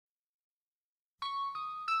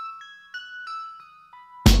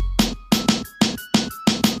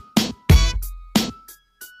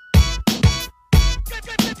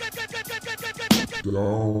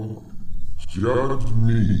Don't judge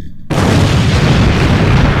me.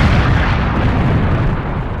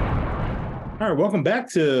 All right, welcome back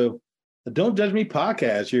to the Don't Judge Me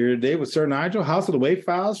podcast. You're here today with Sir Nigel, House of the Wave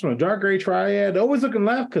Files from the Dark Gray Triad. Always looking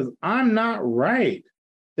left because I'm not right.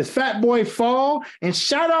 It's Fat Boy Fall, and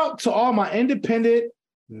shout out to all my independent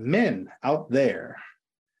men out there.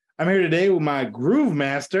 I'm here today with my groove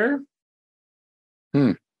master.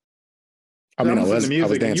 I mean, I was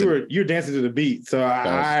dancing. You were dancing to the beat, so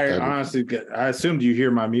I honestly assumed you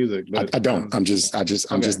hear my music. But I don't. I'm just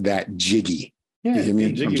that jiggy. Yeah, you hear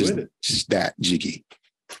me? jiggy I'm just, with it. just that jiggy.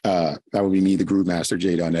 That would be me, the groove master,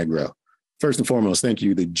 J. Negro. First and foremost, thank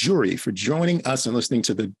you, the jury, for joining us and listening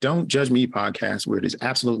to the Don't Judge Me podcast, where it is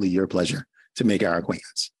absolutely your pleasure to make our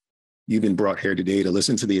acquaintance. You've been brought here today to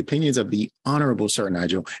listen to the opinions of the Honorable Sir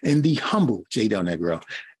Nigel and the humble J. Negro.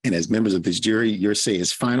 And as members of this jury, your say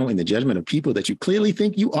is final in the judgment of people that you clearly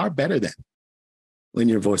think you are better than. Lend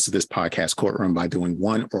your voice to this podcast courtroom by doing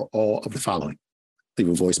one or all of the following. Leave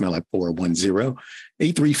a voicemail at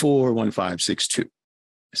 410-834-1562.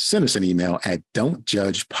 Send us an email at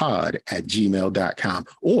don'tjudgepod@gmail.com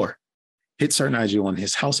or hit Sir Nigel on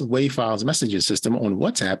his House of Wave Files messaging system on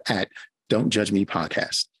WhatsApp at Don't Judge Me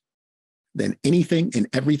Podcast. Then anything and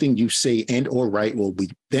everything you say and or write will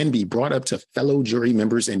then be brought up to fellow jury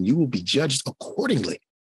members and you will be judged accordingly.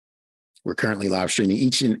 We're currently live streaming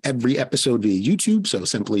each and every episode via YouTube, so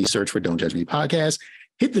simply search for Don't Judge Me Podcast.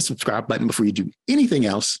 Hit the subscribe button before you do anything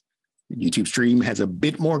else. The YouTube stream has a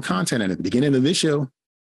bit more content, and at the beginning of this show,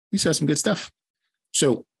 we said some good stuff.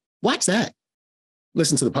 So watch that.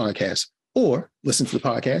 Listen to the podcast, or listen to the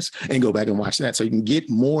podcast and go back and watch that so you can get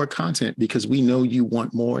more content because we know you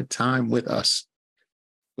want more time with us.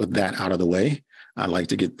 With that out of the way, I'd like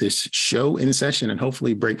to get this show in session and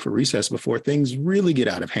hopefully break for recess before things really get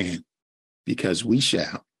out of hand, because we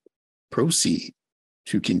shall proceed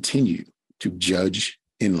to continue to judge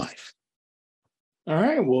in life. All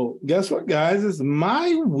right. Well, guess what, guys? It's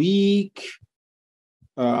my week.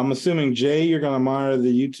 I'm assuming, Jay, you're going to monitor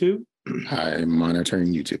the YouTube. I'm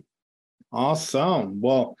monitoring YouTube. Awesome.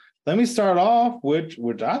 Well, let me start off which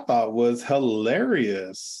I thought was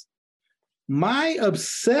hilarious. My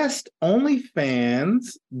obsessed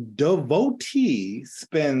OnlyFans devotee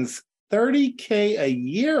spends $30K a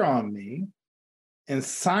year on me and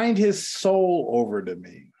signed his soul over to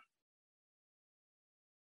me.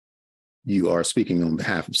 You are speaking on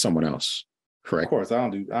behalf of someone else, correct? Of course, I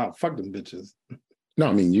don't fuck them bitches. No,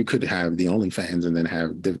 I mean, you could have the OnlyFans and then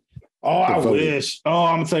have the. I wish. Oh,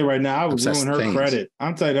 I'm gonna tell you right now, I would ruin her credit.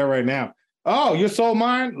 I'm telling you that right now. Oh, your soul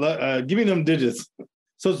mine? Give me them digits,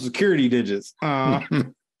 Social Security digits.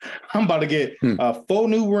 I'm about to get 4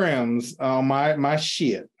 new rims on my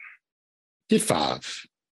shit. Get 5.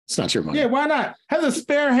 It's not your money. Yeah, why not? Has a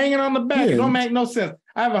spare hanging on the back. Yeah. It don't make no sense.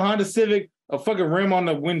 I have a Honda Civic, a fucking rim on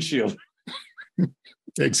the windshield.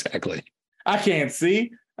 Exactly. I can't see.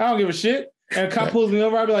 I don't give a shit. And a cop pulls me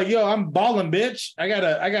over. I'll be like, yo, I'm balling, bitch. I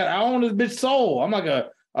own this bitch soul. I'm like a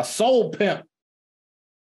soul pimp.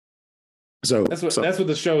 So that's what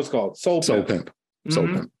the show is called. Soul Pimp. Soul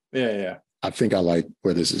Pimp. Yeah. I think I like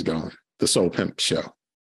where this is going. The Soul Pimp show.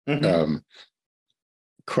 Mm-hmm.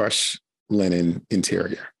 Crush linen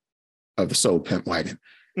interior of the Soul Pimp wagon.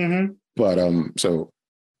 Mm-hmm. But so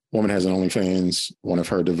woman has an OnlyFans. One of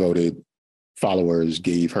her devoted followers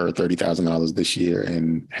gave her $30,000 this year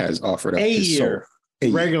and has offered up his soul.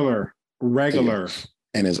 Regular.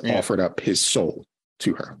 And has offered up his soul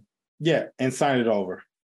to her. Yeah, and signed it over.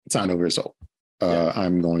 Signed over his soul.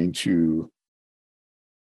 I'm going to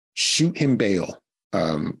shoot him bail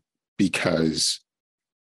because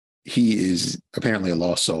he is apparently a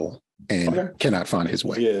lost soul and cannot find his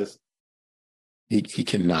way. Yes. He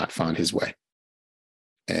cannot find his way.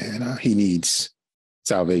 And he needs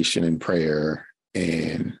salvation and prayer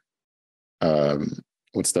and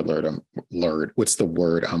what's the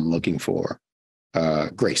word I'm looking for?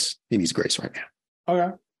 Grace. He needs grace right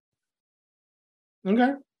now.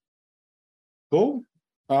 Okay. Cool.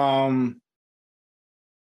 I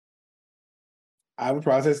would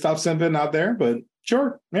probably say stop simping out there, but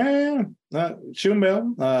sure. Yeah. Shoot him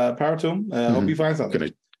bail. Power to him. Hope he finds something.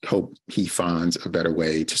 Gonna hope he finds a better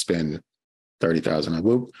way to spend $30,000.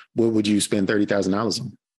 What would you spend $30,000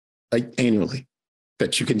 on? Like annually,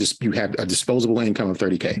 that you have a disposable income of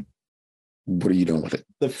 $30K. What are you doing with it?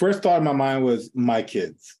 The first thought in my mind was my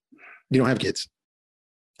kids. You don't have kids.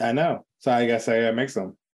 I know. So I guess I gotta make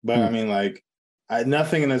some. But I mean, like,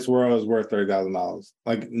 nothing in this world is worth $30,000.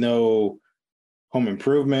 Like, no home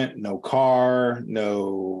improvement, no car,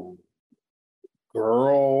 no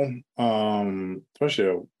girl, especially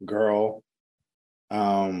a girl.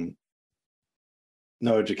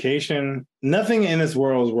 no education. Nothing in this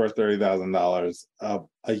world is worth $30,000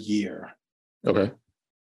 a year. Okay.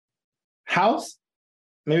 House,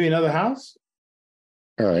 maybe another house.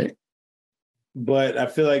 All right. But I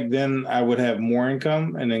feel like then I would have more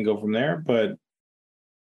income and then go from there. But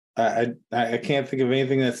I can't think of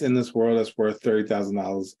anything that's in this world that's worth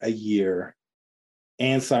 $30,000 a year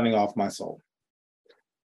and signing off my soul.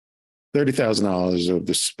 $30,000 of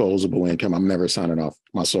disposable income. I'm never signing off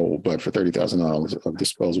my soul, but for $30,000 of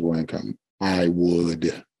disposable income, I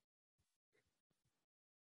would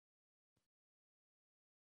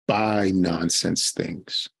buy nonsense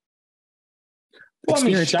things. Well,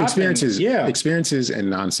 Experiences and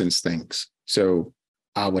nonsense things. So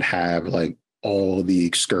I would have like all the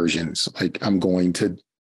excursions. Like I'm going to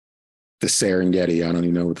the Serengeti. I don't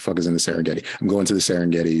even know what the fuck is in the Serengeti. I'm going to the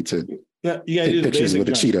Serengeti to take pictures with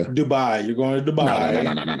a cheetah. Dubai. You're going to Dubai.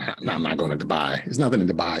 No, I'm not going to Dubai. There's nothing in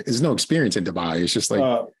Dubai. There's no experience in Dubai. It's just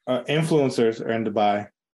like influencers are in Dubai.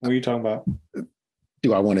 What are you talking about?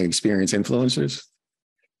 Do I want to experience influencers?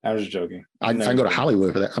 I was just joking. I go to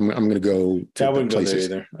Hollywood for that. I'm going to go to I wouldn't places.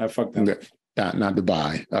 go there either. I fucked them. Not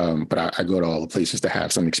Dubai, but I go to all the places to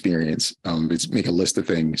have some experience. It's make a list of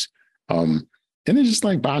things, and then just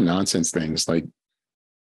like buy nonsense things. Like,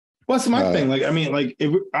 what's my thing? Like, I mean, like,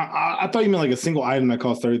 I thought you meant like a single item that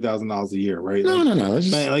costs $30,000 a year, right? No. It's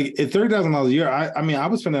just, like it's $30,000 a year. I mean, I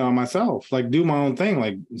would spend it on myself. Like, do my own thing.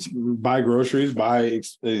 Like, buy groceries, buy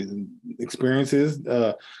experiences.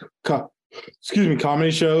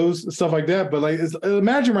 Comedy shows, stuff like that. But like,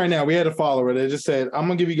 imagine right now we had a follower that just said, "I'm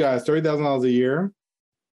gonna give you guys $30,000 a year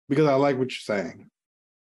because I like what you're saying."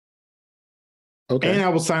 Okay, and I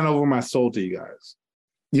will sign over my soul to you guys.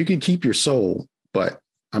 You can keep your soul, but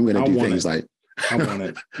I'm gonna do things like I want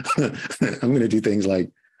it. I'm gonna do things like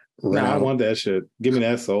I want that shit. Give me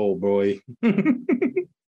that soul, boy. I'm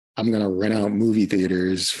gonna rent out movie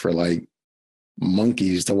theaters for like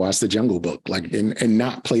monkeys to watch the Jungle Book, like and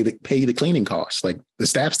not pay the cleaning costs. Like the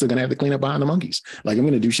staff's still gonna have to clean up behind the monkeys. Like I'm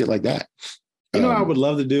gonna do shit like that. You know, I would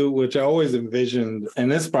love to do, which I always envisioned,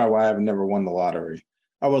 and this is probably why I've never won the lottery.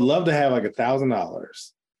 I would love to have like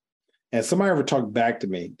 $1,000, and somebody ever talked back to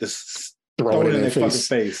me, just throw it in their fucking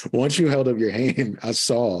face. Once you held up your hand, I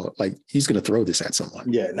saw like he's gonna throw this at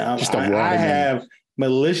someone. Yeah, now I have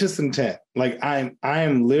malicious intent. Like I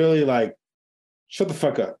am literally like, shut the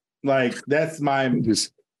fuck up. Like that's my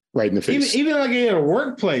just right in the face. Even like in a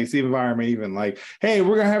workplace environment, even like, hey,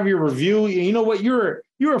 we're gonna have your review. You know what? You're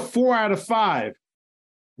a 4 out of 5.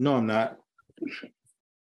 No, I'm not.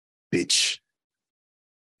 Bitch.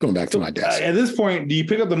 Going back to my desk. At this point, do you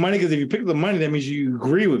pick up the money? Because if you pick up the money, that means you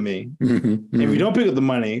agree with me. If you don't pick up the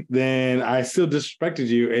money, then I still disrespected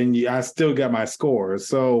you, and I still got my score.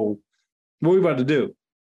 So, what are we about to do?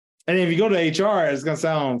 And if you go to HR, it's gonna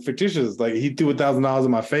sound fictitious. Like he threw $1,000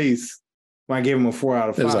 in my face when I gave him a 4 out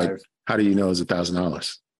of 5. Like, how do you know it's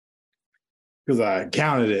 $1,000? Because I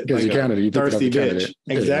counted it. Because you counted it. You thirsty bitch.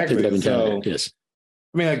 Exactly. So, yes.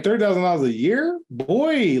 I mean, like $30,000 a year,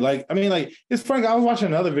 boy. Like, I mean, like it's funny. I was watching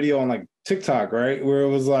another video on like TikTok, right, where it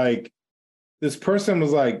was like this person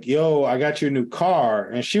was like, "Yo, I got you a new car,"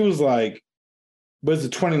 and she was like, "But it's a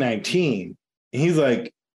 2019," and he's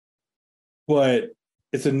like, "But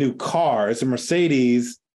it's a new car. It's a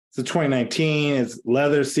Mercedes. It's a 2019. It's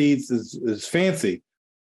leather seats. It's fancy,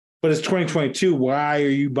 but it's 2022. Why are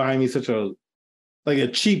you buying me such a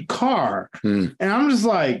cheap car?" And I'm just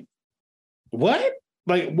like, what?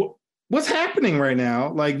 Like, what's happening right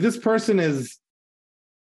now? Like, this person is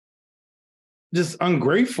just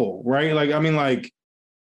ungrateful, right? Like, I mean, like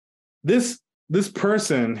this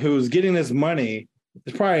person who's getting this money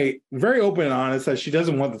is probably very open and honest that she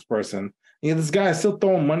doesn't want this person. And this guy is still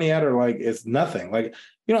throwing money at her like it's nothing. Like,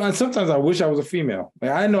 you know, and sometimes I wish I was a female.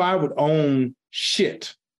 Like, I know I would own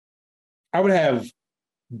shit. I would have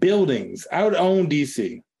buildings. I would own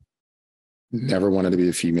DC. Never wanted to be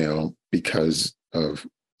a female because of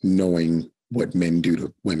knowing what men do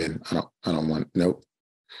to women. I don't want, nope.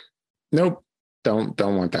 Don't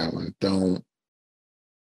want that one. Don't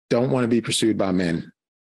want to be pursued by men.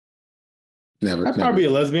 Never. I'd probably be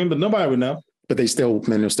a lesbian, but nobody would know. But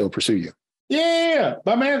men will still pursue you. Yeah.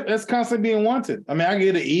 But man, that's constantly being wanted. I mean, I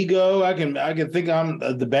get an ego. I can think I'm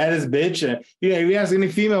the baddest bitch. And you know, if you ask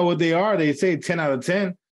any female what they are, they say 10 out of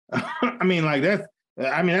 10. I mean, like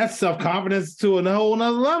that's self-confidence to a whole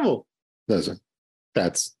nother level. Listen,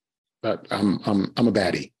 I'm a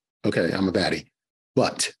baddie. Okay, I'm a baddie,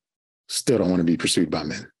 but still don't want to be pursued by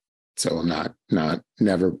men. So I'm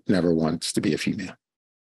never wants to be a female.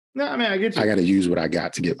 No, I mean, I get you. I got to use what I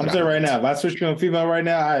got to get. I'm saying right now, if I switched to a female right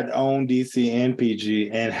now, I'd own DC and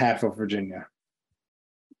PG and half of Virginia.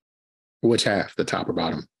 Which half? The top or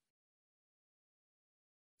bottom?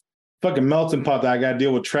 Fucking melting pot that I got to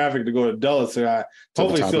deal with traffic to go to Dulles. So I So the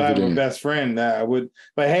hopefully top still of have a Virginia. best friend that I would.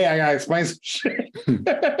 But hey, I got to explain some shit.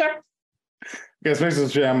 Gotta explain some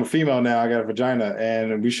shit. I'm a female now. I got a vagina,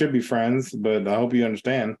 and we should be friends. But I hope you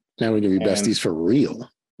understand. Now we can be And- besties for real.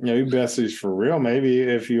 Yeah, we besties for real. Maybe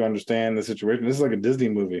if you understand the situation. This is like a Disney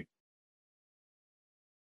movie.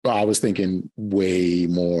 Well, I was thinking way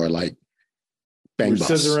more like Bang We're Bus.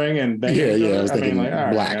 scissoring and banging. Yeah, each yeah. other. I was thinking all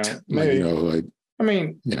right, Blacked. you know, Like, maybe. you know, like, I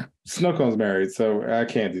mean, Yeah. Snow Cone's married, so I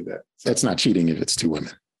can't do that. So that's not cheating if it's two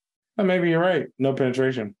women. maybe you're right. No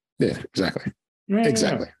penetration. Yeah, exactly. Yeah,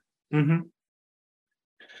 Exactly. Yeah. Mm-hmm.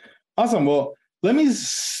 Awesome. Well, let me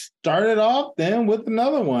start it off then with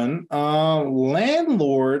another one.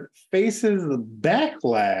 Landlord faces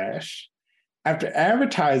backlash after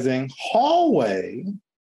advertising hallway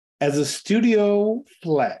as a studio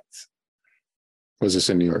flat. Was this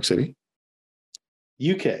in New York City?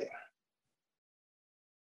 UK.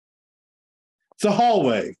 It's a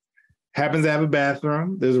hallway. Happens to have a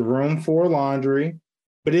bathroom. There's a room for laundry,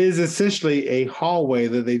 but it is essentially a hallway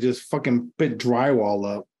that they just fucking put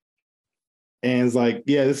drywall up. And it's like,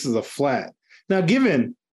 yeah, this is a flat. Now,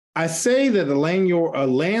 given I say that a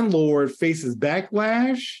landlord faces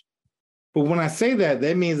backlash, but when I say that,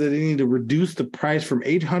 that means that they need to reduce the price from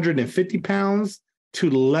 £850 to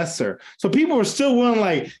lesser. So people are still willing,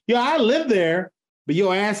 like, yo, I live there, but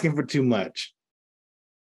you're asking for too much.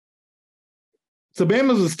 So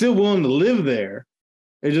Bama's was still willing to live there.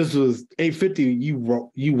 It just was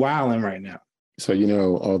 $850. You wilding right now. So, you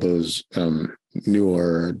know, all those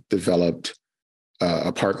newer developed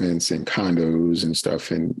apartments and condos and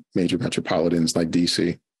stuff in major metropolitans like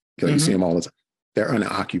DC, you see them all the time. They're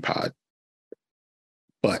unoccupied.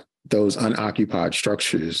 But those unoccupied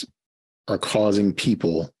structures are causing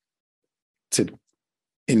people to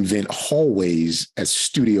invent hallways as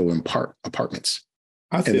studio and apartments.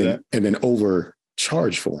 I see that. And then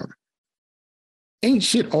overcharge for them. Ain't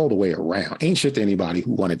shit all the way around. Ain't shit to anybody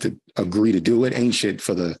who wanted to agree to do it. Ain't shit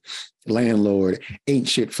for the landlord. Ain't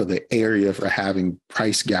shit for the area for having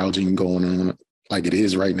price gouging going on like it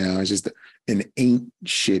is right now. It's just an ain't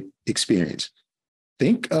shit experience.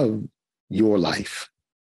 Think of your life.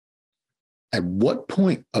 At what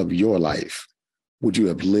point of your life would you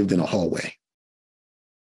have lived in a hallway?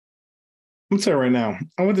 I'm saying right now,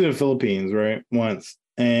 I went to the Philippines, right, once,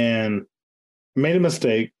 and made a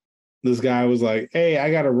mistake. This guy was like, hey,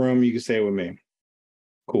 I got a room. You can stay with me.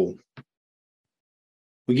 Cool.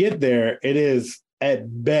 We get there. It is,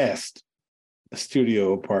 at best, a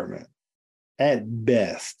studio apartment. At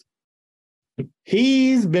best.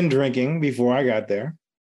 He's been drinking before I got there,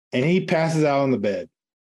 and he passes out on the bed.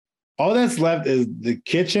 All that's left is the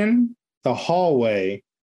kitchen, the hallway,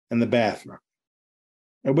 and the bathroom.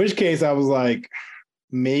 In which case, I was like,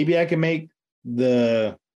 maybe I can make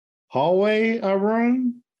the hallway a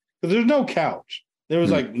room. Because there's no couch. There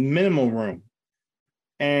was like minimal room.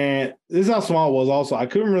 And this is how small it was also. I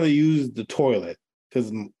couldn't really use the toilet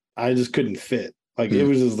because I just couldn't fit. Like it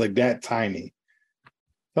was just like that tiny.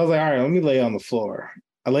 So I was like, all right, let me lay on the floor.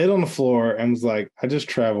 I laid on the floor and was like, I just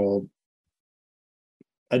traveled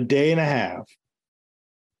a day and a half.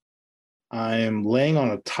 I am laying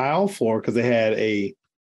on a tile floor because they had a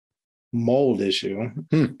mold issue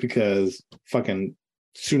because fucking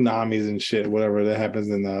tsunamis and shit, whatever that happens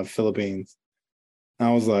in the Philippines. And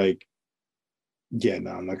I was like, yeah,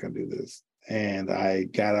 no, I'm not gonna do this. And I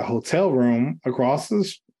got a hotel room across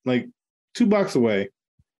this, like 2 blocks away,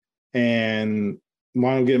 and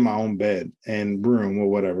wound up getting my own bed and room or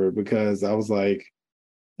whatever because I was like,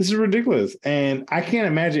 this is ridiculous. And I can't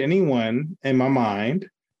imagine anyone in my mind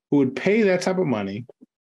who would pay that type of money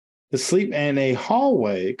to sleep in a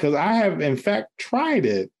hallway because I have, in fact, tried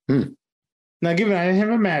it. Now, given I didn't have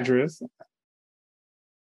a mattress,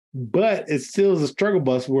 but it still is a struggle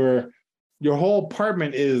bus where your whole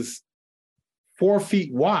apartment is 4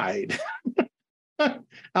 feet wide.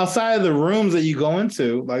 Outside of the rooms that you go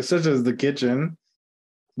into, like such as the kitchen,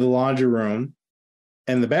 the laundry room,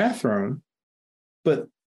 and the bathroom, but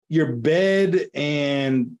your bed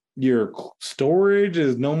and your storage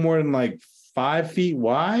is no more than like 5 feet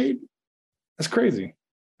wide. That's crazy.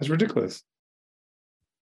 That's ridiculous.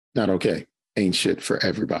 Not okay. Ain't shit for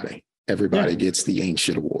everybody. Everybody gets the ain't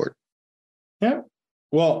shit award. Yeah.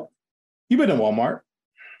 Well, you've been to Walmart.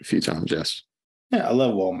 A few times, yes. Yeah, I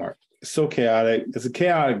love Walmart. It's so chaotic. It's a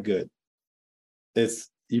chaotic good. It's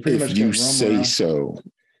you pretty much If can you roam say around. so.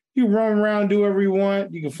 You roam around, do whatever you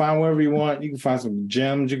want. You can find whatever you want. You can find some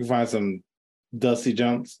gems. You can find some dusty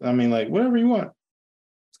jumps. I mean, like whatever you want.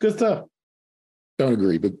 It's good stuff. Don't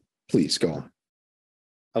agree, but please go on.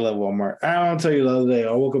 I love Walmart. I don't tell you the other day,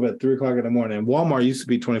 I woke up at 3 o'clock in the morning. Walmart used to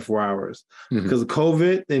be 24 hours. Because of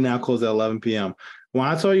COVID, they now close at 11 p.m. When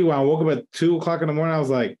I told you when I woke up at 2 o'clock in the morning, I was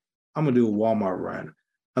like, I'm going to do a Walmart run.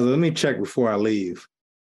 I was like, let me check before I leave.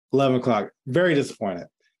 11 o'clock. Very disappointed.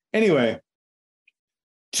 Anyway,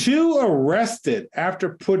 2 arrested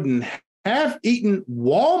after putting half-eaten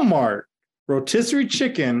Walmart rotisserie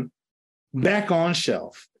chicken back on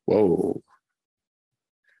shelf. Whoa.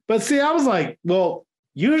 But see, I was like, well,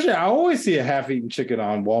 usually I always see a half-eaten chicken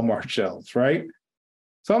on Walmart shelves, right?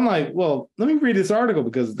 So I'm like, well, let me read this article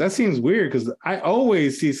because that seems weird because I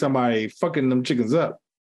always see somebody fucking them chickens up.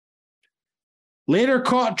 Later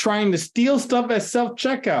caught trying to steal stuff at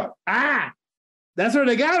self-checkout. That's where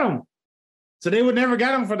they got them. So they would never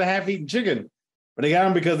got them for the half-eaten chicken. But they got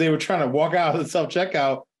them because they were trying to walk out of the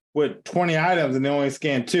self-checkout with 20 items and they only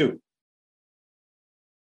scanned 2.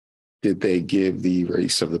 Did they give the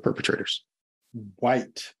race of the perpetrators?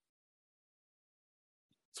 White.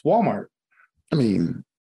 It's Walmart. I mean,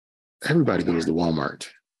 everybody goes to Walmart.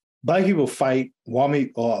 Black people fight,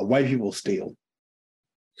 white people steal.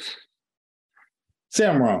 Say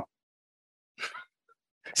I'm wrong.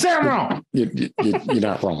 Say I'm wrong. You're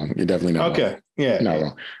not wrong. You're definitely not okay. wrong. Yeah. You're not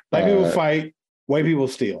wrong. Black people fight, white people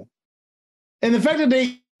steal. And the fact that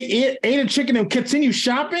they ate a chicken and continue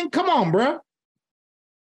shopping, come on, bro.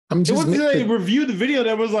 I'm just they reviewed the video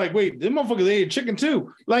that was like, wait, them motherfuckers ate a chicken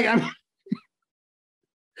too. Like, I'm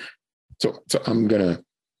so I'm gonna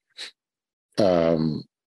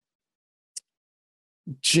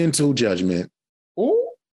gentle judgment. Ooh.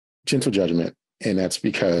 Gentle judgment. And that's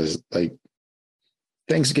because like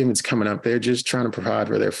Thanksgiving's coming up. They're just trying to provide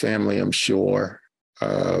for their family, I'm sure.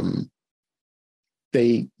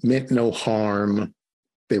 They meant no harm.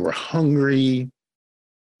 They were hungry.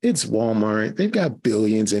 It's Walmart. They've got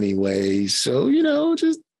billions anyway. So,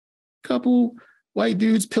 just a couple white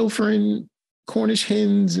dudes pilfering Cornish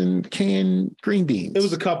hens and canned green beans. It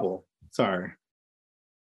was a couple. Sorry.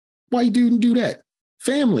 White dude do that.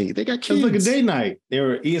 Family. They got kids. It was like a date night. They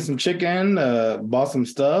were eating some chicken, bought some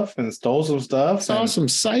stuff and stole some stuff. Saw some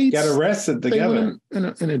sights. Got arrested together.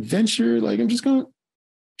 An adventure. Like, I'm just going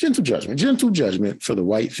gentle judgment for the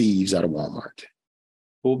white thieves out of Walmart.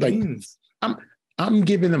 Cool beans. I'm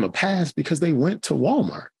giving them a pass because they went to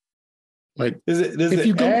Walmart. Like, does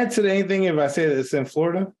it add to anything if I say that it's in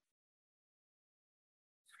Florida?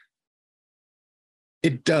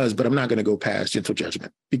 It does, but I'm not going to go past gentle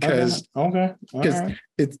judgment because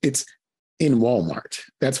it's in Walmart.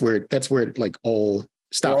 That's where it like all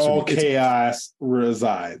stops. Where all chaos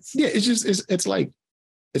resides. Yeah, it's like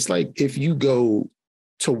if you go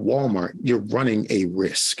to Walmart, you're running a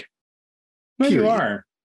risk. No, you are.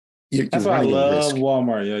 That's why I love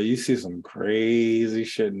Walmart, yo. You see some crazy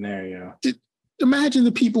shit in there, yo. Imagine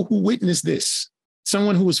the people who witnessed this.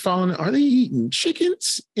 Someone who was following, are they eating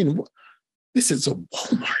chickens? This is a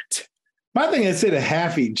Walmart. My thing is, say the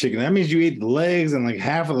half-eaten chicken. That means you ate the legs and like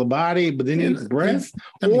half of the body, but then you ate the breast,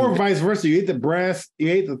 or vice versa. You ate the breast, you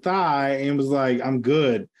ate the thigh, and was like, "I'm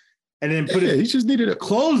good," and then he just needed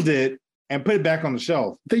closed it and put it back on the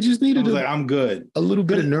shelf. They just needed I'm good. A little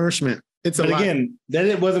bit of nourishment. Again, then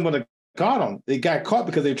it wasn't going to caught them. They got caught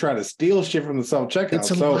because they tried to steal shit from the self-checkout.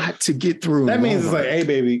 It's a lot to get through. That means it's like, hey,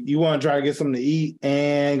 baby, you want to try to get something to eat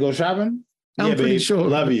and go shopping? I'm pretty sure.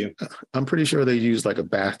 Love you. I'm pretty sure they used like a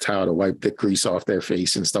bath towel to wipe the grease off their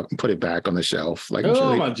face and stuff and put it back on the shelf. Like,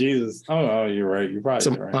 my Jesus. Oh, you're right. You're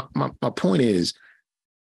probably right. My point is,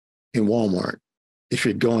 in Walmart, if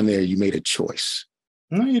you're going there, you made a choice.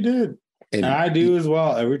 No, you did. And I do as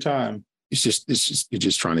well every time. It's just you're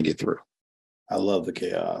just trying to get through. I love the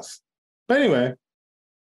chaos. But anyway,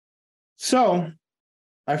 so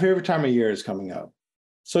my favorite time of year is coming up.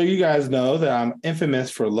 So you guys know that I'm infamous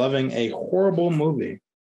for loving a horrible movie,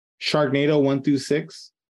 Sharknado 1 through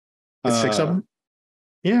 6. It's 6 of them?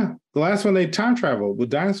 Yeah. The last one, they time traveled with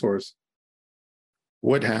dinosaurs.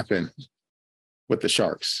 What happened with the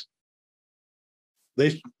sharks?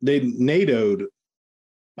 They NATO'd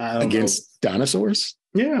against dinosaurs?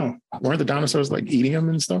 Yeah. Weren't the dinosaurs like eating them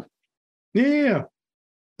and stuff? Yeah.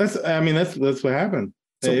 That's what happened.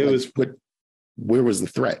 So where was the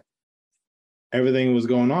threat? Everything was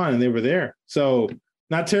going on and they were there. So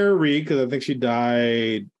not Tara Reid, because I think she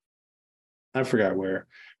died. I forgot where.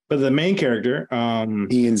 But the main character, Ian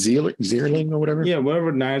Zierling or whatever. Yeah,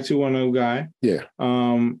 whatever, 9210 guy. Yeah.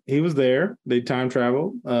 He was there. They time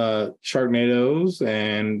traveled. Sharknadoes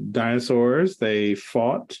and dinosaurs. They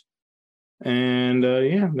fought. And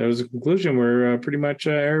there was a conclusion where pretty much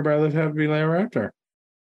everybody lived happily ever after.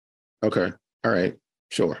 Okay. All right.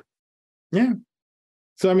 Sure. Yeah.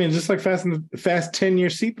 So I mean, just like fast 10-year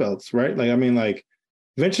seatbelts, right? Like I mean, like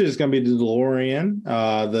Eventually, it's going to be the DeLorean,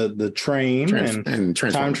 the train, and time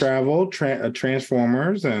Transformers. travel,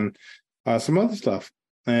 Transformers, and some other stuff.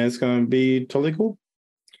 And it's going to be totally cool.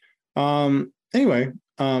 Anyway,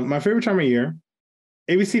 my favorite time of year,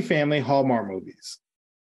 ABC Family Hallmark movies.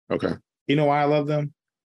 Okay. You know why I love them?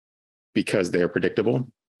 Because they're predictable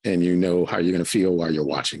and you know how you're going to feel while you're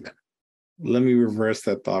watching them. Let me reverse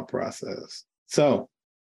that thought process. So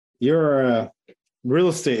you're a real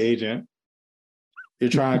estate agent. You're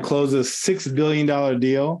trying to close a $6 billion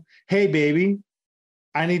deal. Hey, baby,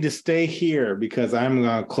 I need to stay here because I'm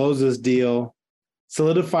going to close this deal,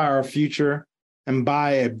 solidify our future, and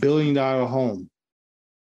buy a $1 billion home.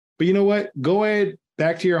 But you know what? Go ahead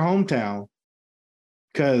back to your hometown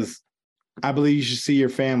because I believe you should see your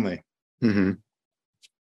family. Mm-hmm.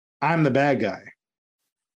 I'm the bad guy.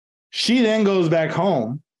 She then goes back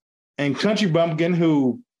home, and Country Bumpkin,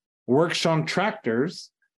 who works on tractors,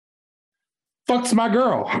 fucks my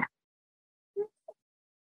girl.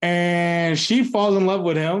 And she falls in love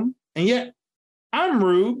with him. And yet I'm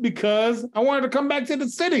rude because I wanted to come back to the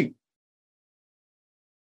city.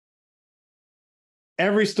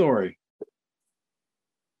 Every story.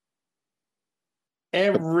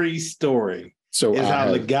 So is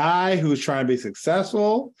how the guy who's trying to be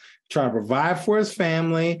successful, trying to provide for his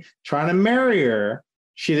family, trying to marry her,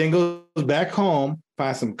 she then goes back home,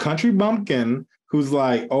 finds some country bumpkin who's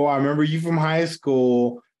like, oh, I remember you from high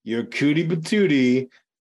school, you're cutie patootie,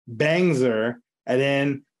 bangs her, and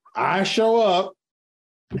then I show up,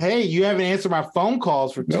 hey, you haven't answered my phone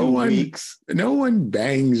calls for 2 weeks. No one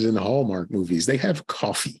bangs in Hallmark movies. They have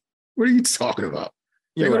coffee. What are you talking about?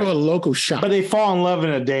 They go to a local shop. But they fall in love in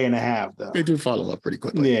a day and a half, though. They do fall in love pretty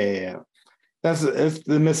quickly. Yeah. It's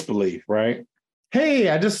the misbelief, right? Hey,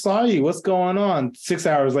 I just saw you. What's going on? 6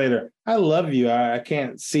 hours later, I love you. I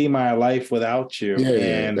can't see my life without you.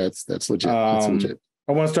 Yeah, that's legit. That's legit.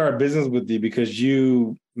 I want to start a business with you because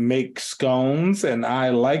you make scones and I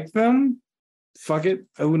like them. Fuck it.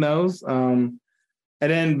 Who knows? And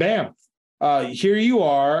then bam. Here you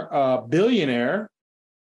are, a billionaire,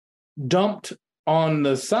 dumped on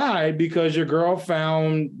the side because your girl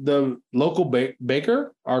found the local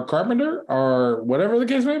baker or carpenter or whatever the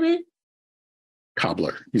case may be.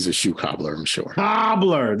 Cobbler. He's a shoe cobbler, I'm sure.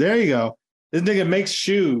 Cobbler. There you go. This nigga makes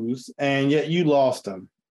shoes and yet you lost him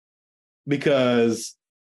because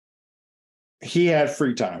he had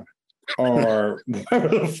free time or whatever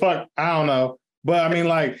the fuck. I don't know. But I mean,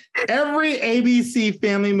 like every ABC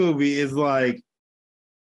Family movie is like,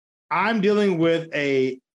 I'm dealing with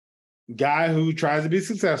a guy who tries to be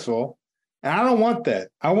successful, and I don't want that.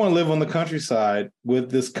 I want to live on the countryside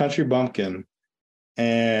with this country bumpkin,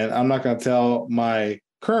 and I'm not going to tell my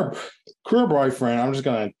current boyfriend. I'm just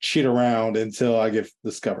going to cheat around until I get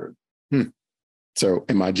discovered. So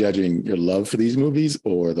am I judging your love for these movies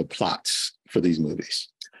or the plots for these movies?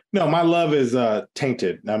 No, my love is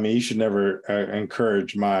tainted. I mean, you should never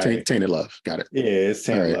encourage my tainted love. Got it. Yeah, it's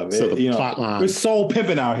tainted love. So the plot line. We're soul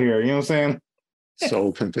pimping out here. You know what I'm saying?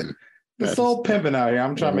 Soul pimping. It's soul pimping out here.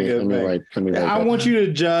 I'm trying to make it big. I want you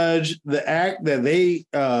to judge the act that they,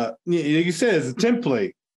 you said it's a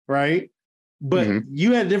template, right? But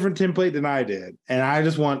you had a different template than I did. And I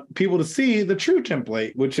just want people to see the true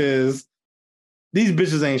template, which is these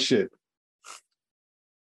bitches ain't shit.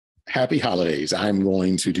 Happy holidays. I'm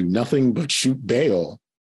going to do nothing but shoot bail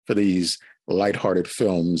for these lighthearted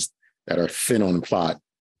films that are thin on plot,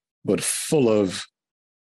 but full of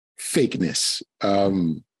fakeness.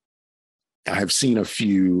 I've seen a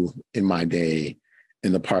few in my day,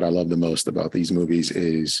 and the part I love the most about these movies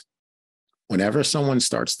is whenever someone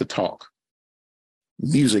starts to talk,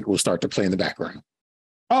 music will start to play in the background.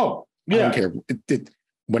 Oh, yeah. I don't care.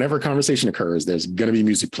 Whenever a conversation occurs, there's going to be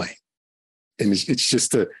music playing. And it's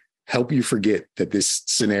just to help you forget that this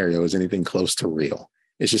scenario is anything close to real.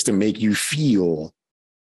 It's just to make you feel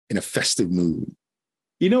in a festive mood.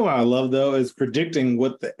 You know what I love, though, is predicting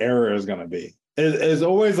what the error is going to be. It's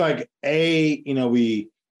always like, we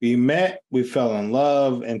met, we fell in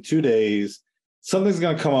love in 2 days. Something's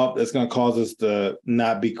going to come up that's going to cause us to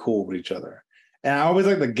not be cool with each other. And I always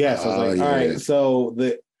like to guess. I was like, all right, so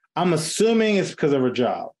I'm assuming it's because of her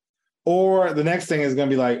job. Or the next thing is going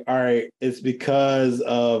to be like, all right, it's because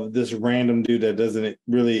of this random dude that doesn't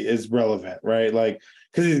really is relevant, right? Like,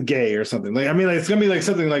 because he's gay or something. Like, I mean, like, it's going to be like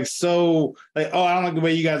something like so, like, oh, I don't like the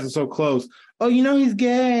way you guys are so close. Oh, he's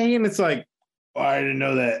gay. And it's like, oh, I didn't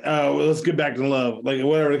know that. Oh, well, let's get back to love. Like,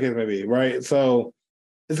 whatever the case may be, right? So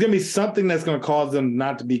it's going to be something that's going to cause them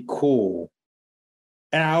not to be cool.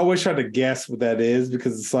 And I always try to guess what that is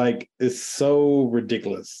because it's like, it's so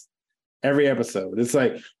ridiculous. Every episode. It's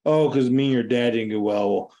like, oh, because me and your dad didn't get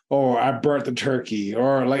well, or I burnt the turkey,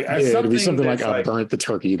 or like it'd be something like I burnt the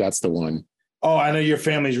turkey. That's the one. Oh, I know your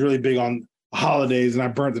family's really big on holidays and I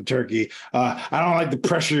burnt the turkey. I don't like the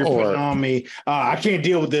pressure you're putting on me. I can't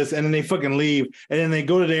deal with this. And then they fucking leave. And then they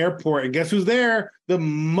go to the airport and guess who's there? The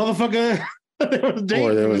motherfucker.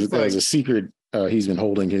 There was a secret he's been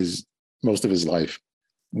holding most of his life.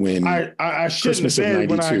 When I shit in bed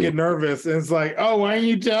when I get nervous. And it's like, oh, why didn't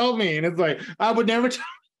you tell me? And it's like, I would never tell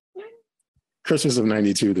Christmas of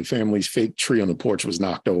 92, the family's fake tree on the porch was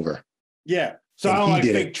knocked over. Yeah. So I don't like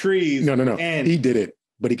fake trees. No. And he did it,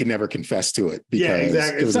 but he could never confess to it because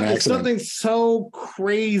exactly. It was an accident. It's something so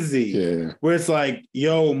crazy where it's like,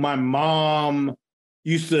 yo, my mom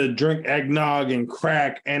used to drink eggnog and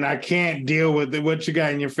crack, and I can't deal with what you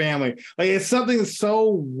got in your family. Like, it's something so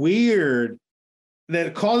weird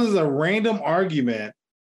that causes a random argument.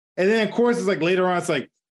 And then, of course, it's like later on, it's like,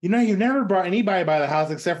 you know, you've never brought anybody by the house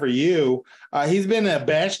except for you. He's been a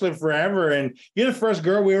bachelor forever, and you're the first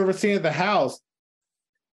girl we ever seen at the house.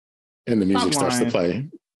 And the music starts to play.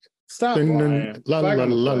 Stop lying. La, la, la,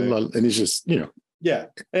 la, la, and it's just, you know. Yeah.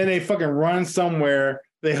 And they fucking run somewhere.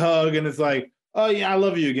 They hug, and it's like, oh, yeah, I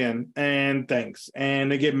love you again. And thanks.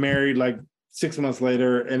 And they get married like 6 months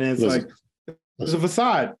later. And it's it's a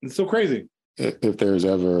facade. It's so crazy. If there's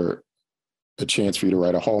ever a chance for you to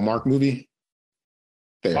write a Hallmark movie,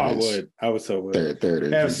 I would so would. There it is.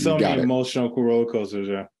 They have so many emotional roller coasters.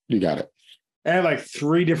 Yeah. You got it. I had like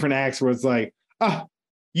 3 different acts where it's like,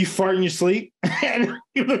 you fart in your sleep. And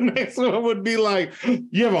the next one would be like,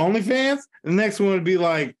 you have OnlyFans? The next one would be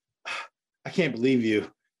like, I can't believe you.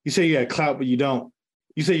 You say you got clout, but you don't.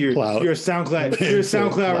 You say you're a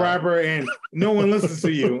SoundCloud rapper and no one listens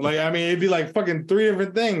to you. Like, I mean, it'd be like fucking 3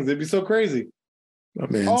 different things. It'd be so crazy. My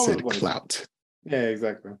man said clout. Yeah,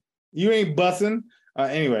 exactly. You ain't bussing.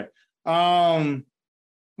 Anyway. Well,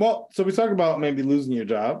 so we talked about maybe losing your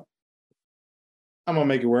job. I'm gonna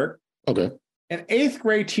make it work. Okay. An 8th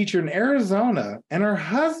grade teacher in Arizona and her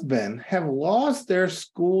husband have lost their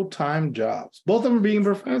school-time jobs. Both of them being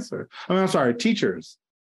teachers.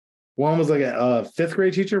 One was like a 5th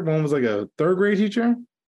grade teacher. One was like a 3rd grade teacher.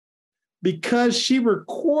 Because she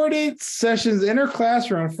recorded sessions in her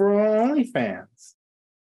classroom for her OnlyFans.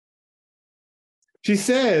 She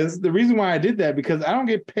says, the reason why I did that, because I don't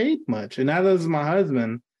get paid much. And neither does my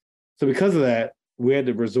husband. So because of that, we had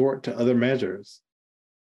to resort to other measures.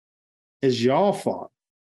 It's y'all fault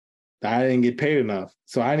that I didn't get paid enough.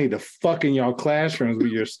 So I need to fuck in y'all classrooms where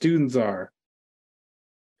your students are.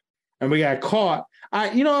 And we got caught.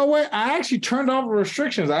 You know what? I actually turned off the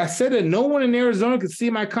restrictions. I said that no one in Arizona could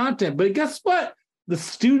see my content. But guess what? The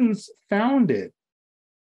students found it.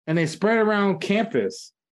 And they spread it around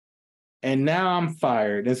campus. And now I'm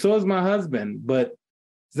fired. And so is my husband. But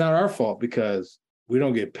it's not our fault because we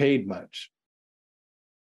don't get paid much.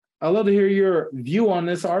 I'd love to hear your view on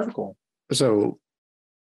this article. So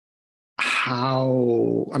they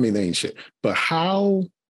ain't shit, but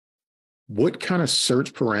what kind of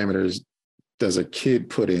search parameters does a kid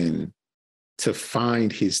put in to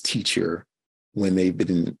find his teacher when they've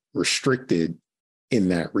been restricted in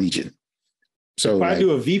that region? So if I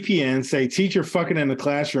do a VPN, say teacher fucking in the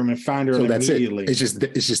classroom and find her immediately. It's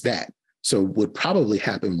just that. So what probably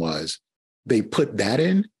happened was they put that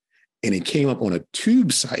in and it came up on a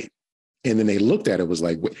tube site. And then they looked at it, was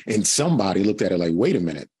like, and somebody looked at it like, wait a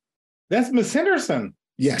minute. That's Miss Henderson.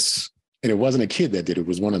 Yes. And it wasn't a kid that did it. It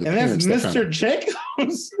was one of the parents. And that's Mr.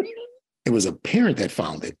 Jacobs. It was a parent that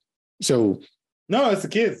found it. So. No, it's the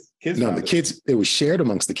kids. Kids, it was shared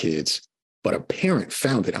amongst the kids, but a parent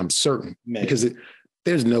found it, I'm certain. Maybe. Because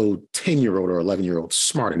there's no 10-year-old or 11-year-old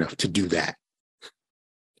smart enough to do that.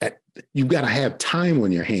 You've got to have time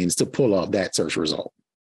on your hands to pull off that search result.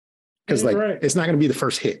 Because it's not going to be the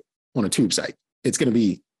first hit on a tube site. It's going to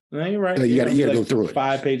be. No, you're right. You got to go through it.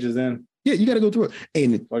 5 pages in. Yeah, you got to go through it,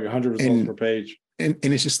 and like 100 results per page. And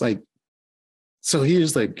it's just like, so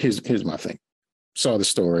here's my thing. Saw the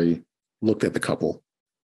story, looked at the couple.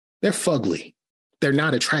 They're fugly. They're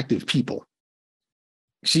not attractive people.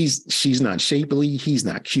 She's not shapely. He's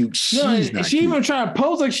not cute. She even tried to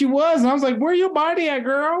pose like she was, and I was like, "Where your body at,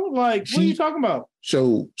 girl? Like, what are you talking about?"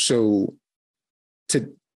 So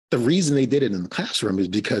the reason they did it in the classroom is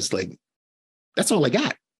because like that's all they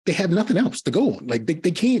got. They have nothing else to go on. Like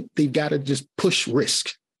they can't. They've got to just push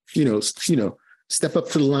risk. Step up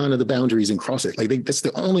to the line of the boundaries and cross it. Like that's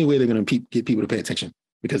the only way they're going to get people to pay attention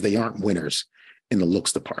because they aren't winners in the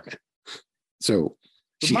looks department. So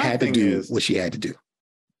she had to do what she had to do.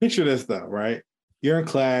 Picture this though, right? You're in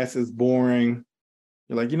class, it's boring.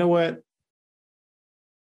 You're like, you know what?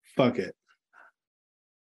 Fuck it.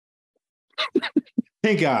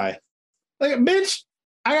 Pink eye. Like, bitch,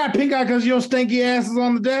 I got pink eye because your stinky ass is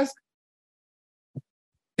on the desk.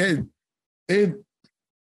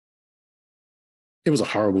 It was a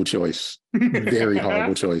horrible choice. Very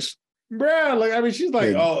horrible choice. Bruh, like, I mean, she's like,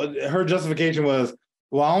 And- oh, her justification was,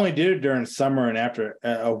 well, I only did it during summer and after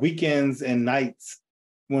weekends and nights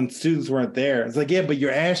when students weren't there. It's like, yeah, but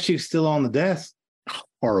your ass cheek's still on the desk.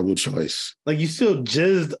 Horrible choice. Like, you still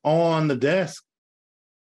jizzed on the desk.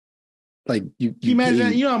 Like you Can you imagine that?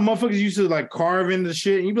 paid- You know how motherfuckers used to like carve into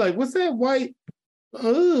shit and you'd be like, what's that white?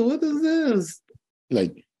 Oh, what is this?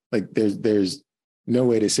 like there's no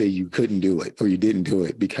way to say you couldn't do it or you didn't do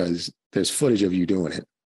it because there's footage of you doing it.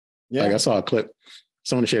 Yeah. Like I saw a clip,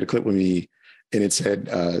 someone shared a clip with me and it said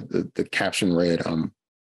the caption read,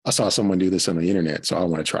 I saw someone do this on the internet, so I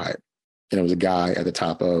want to try it. And it was a guy at the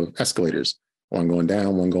top of escalators, one going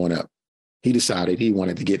down, one going up. He decided he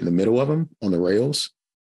wanted to get in the middle of them on the rails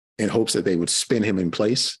in hopes that they would spin him in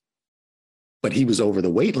place. But he was over the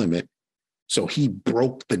weight limit, so he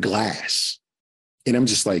broke the glass. And I'm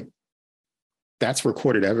just like, that's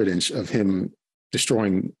recorded evidence of him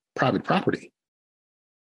destroying private property.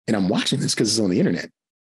 And I'm watching this because it's on the internet.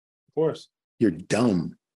 Of course. You're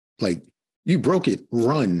dumb. Like, you broke it,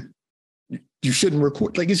 run. You shouldn't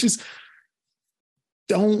record. Like, it's just,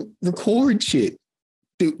 don't record shit.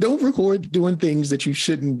 Don't record doing things that you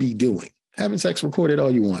shouldn't be doing. Having sex, record it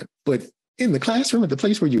all you want. But in the classroom, at the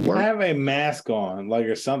place where you work, Have a mask on, like,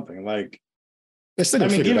 or something. Like, it's still I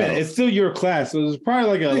mean, figure it given out. it's still your class, so it's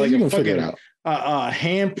probably like Yeah, a you gonna figure fucking it out.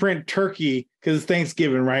 handprint turkey because it's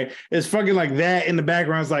Thanksgiving, right? It's fucking like that in the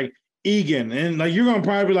background. It's like Egan, and like you're gonna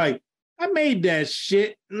probably be like, I made that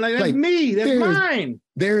shit. Like, that's Like, me. That's there's- mine.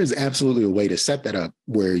 There is absolutely a way to set that up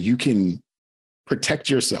where you can protect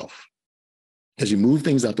yourself as you move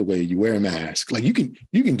things out the way. You wear a mask. Like, you can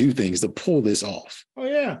do things to pull this off. Oh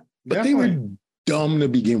yeah, But definitely. they were dumb to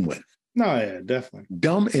begin with. No, yeah, definitely.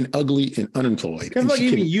 Dumb and ugly and unemployed. Because And like she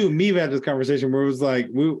even can- you and me have had this conversation where it was like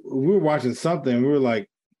we were watching something. We were like,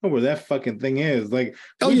 oh, where that fucking thing is. Like,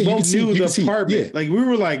 Oh, we yeah, you both can see- knew you the can see, apartment. yeah. Like, we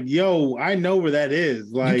were like, yo, I know where that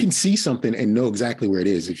is. Like, you can see something and know exactly where it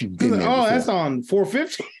is if you've been like, there. oh, before. that's on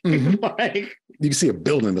 450. Mhm. Like, You can see a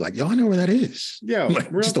building and be like, yo, I know where that is. yo,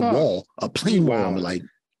 Like, real just talk. a wall, a plain wall. Wow. And like,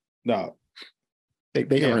 No, they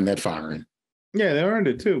Yeah. earned that firing. yeah, they earned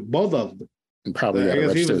it too. Both of them. And probably I got to guess he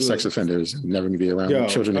register was as sex a- offenders and never be around Yo,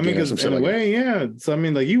 children I mean, again or some because shit in a like that. way, yeah. So I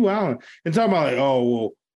mean, like, you out and talking about like, oh, well,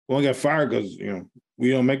 we only got fired because we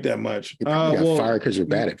don't make that much. You probably got Well, fired because you're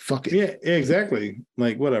bad at fucking. yeah, exactly.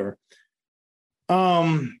 Like, whatever.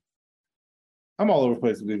 I'm all over the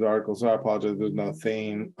place with these articles, so I apologize. There's no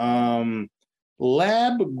theme.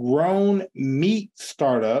 Lab grown meat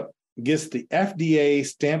startup gets the FDA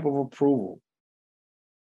stamp of approval.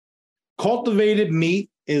 Cultivated meat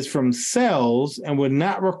is from cells and would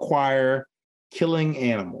not require killing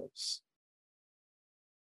animals.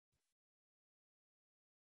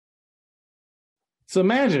 So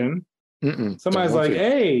imagine Mm-mm. somebody's Don't want like, to.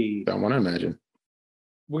 hey, Don't want to imagine.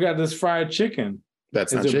 we got this fried chicken.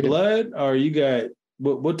 That's Is not it chicken. blood or you got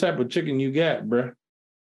what type of chicken you got, bruh?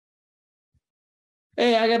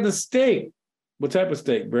 Hey, I got the steak. What type of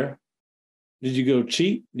steak, bruh? Did you go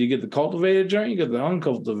cheap? Did you get the cultivated junk? You got the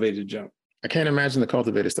uncultivated junk. I can't imagine the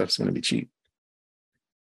cultivated stuff is going to be cheap.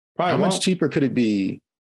 Probably How much won't. cheaper could it be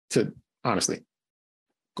to honestly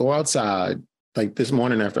go outside? Like this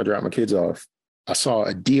morning after I dropped my kids off, I saw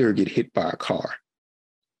a deer get hit by a car.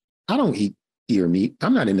 I don't eat deer meat.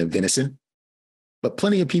 I'm not into venison, but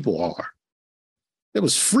plenty of people are. There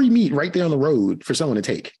was free meat right there on the road for someone to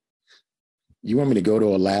take. You want me to go to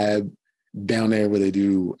a lab down there where they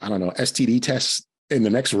do, I don't know, STD tests in the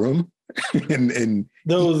next room? and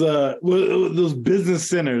those business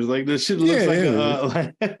centers, like the shit looks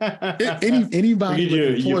like anybody You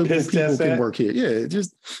with get your employable piss people test can at? work here. Yeah,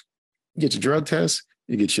 just get your drug test,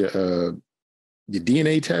 you get your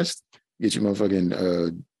DNA test, get your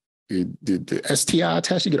motherfucking the STI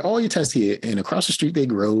test. You get all your tests here, and across the street they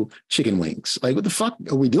grow chicken wings. Like, what the fuck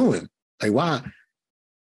are we doing? Like, why?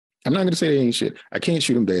 I'm not going to say they ain't shit. I can't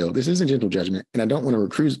shoot them bail. This isn't gentle judgment, and I don't want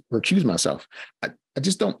to recuse myself. I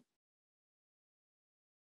just don't.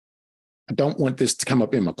 I don't want this to come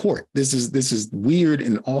up in my court. This is weird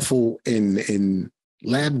and awful. And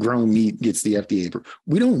lab grown meat gets the FDA.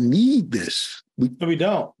 We don't need this. We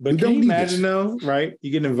don't. But We can don't you need imagine this. though, right?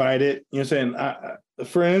 You get invited. You know what I'm saying?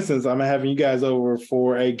 For instance, I'm having you guys over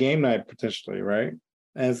for a game night potentially, right?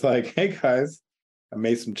 And it's like, hey guys, I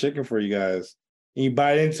made some chicken for you guys. And you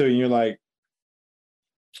bite into it and you're like,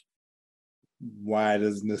 why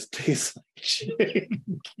doesn't this taste like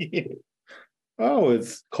chicken? Oh,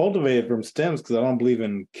 it's cultivated from stems because I don't believe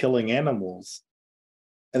in killing animals.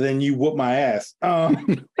 And then you whoop my ass.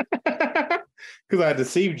 Because I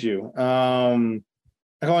deceived you.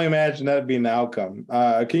 I can only imagine that being the outcome.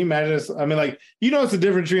 Can you imagine this? I mean, like, it's the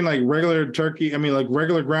difference between like regular turkey, like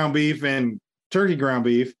regular ground beef and turkey ground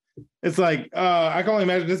beef. It's like, I can only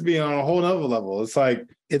imagine this being on a whole nother level. It's like,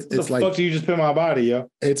 it's what the like, fuck do you just put in my body, yo?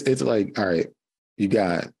 It's like, all right, you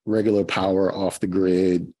got regular power off the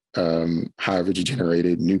grid, hydrogen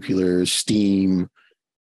generated, nuclear, steam,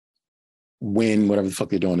 wind, whatever the fuck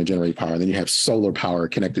they're doing to generate power. And then you have solar power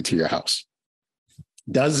connected to your house.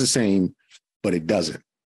 Does the same, but it doesn't,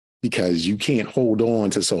 because you can't hold on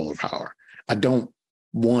to solar power. I don't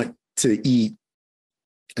want to eat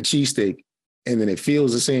a cheesesteak and then it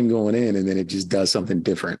feels the same going in and then it just does something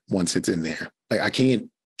different once it's in there. Like, I can't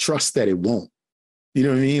trust that it won't. You know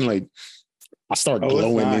what I mean? Like, I start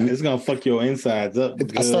glowing. It's going to fuck your insides up.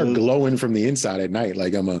 I start glowing from the inside at night.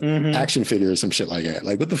 Like I'm a action figure or some shit like that.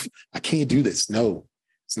 Like, I can't do this. No,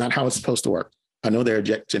 it's not how it's supposed to work. I know there are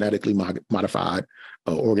genetically modified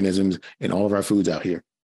organisms in all of our foods out here,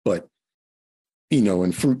 but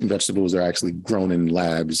and fruit and vegetables are actually grown in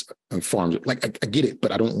labs and farms. Like, I get it,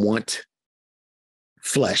 but I don't want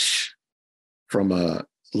flesh from a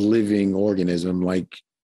living organism like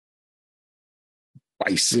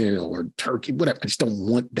bison or turkey, whatever. I just don't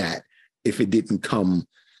want that if it didn't come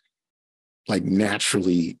like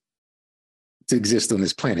naturally to exist on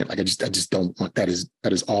this planet. Like, I just don't want that. Is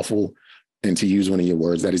awful. And to use one of your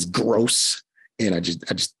words, that is gross. And I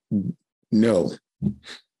just no.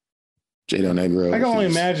 Jado Negro. I can only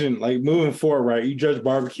imagine, like, moving forward, right? You judge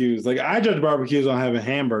barbecues. Like, I judge barbecues on having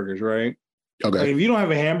hamburgers, right? Okay. Like, if you don't have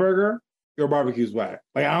a hamburger, your barbecue's whack.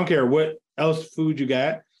 Like, I don't care what else food you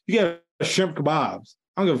got. You got shrimp kebabs.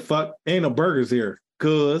 I don't give a fuck. Ain't no burgers here.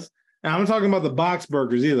 And I'm not talking about the box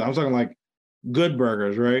burgers either. I'm talking like good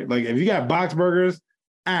burgers, right? Like, if you got box burgers,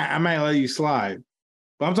 I might let you slide.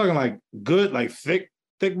 But I'm talking like good, like thick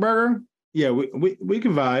burger. Yeah, we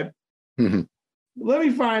can vibe. Mm-hmm. Let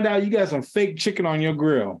me find out you got some fake chicken on your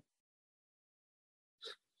grill.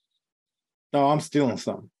 No, I'm stealing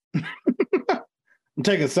something. I'm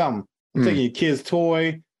taking something. I'm taking your kid's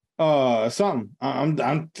toy, something.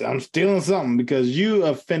 I'm stealing something because you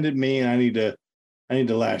offended me, and I need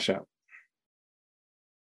to lash out.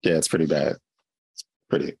 Yeah, it's pretty bad. It's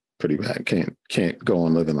pretty bad. Can't go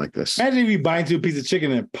on living like this. Imagine if you bite into a piece of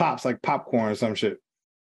chicken and it pops like popcorn or some shit.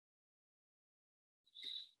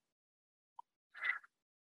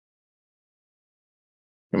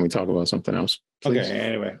 Can we talk about something else, please? Okay,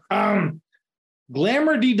 anyway.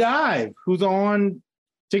 Glamour D Dive, who's on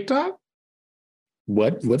TikTok.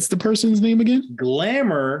 What's the person's name again?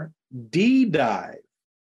 Glamour D Dive.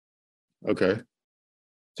 Okay.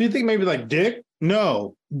 So you think maybe like Dick?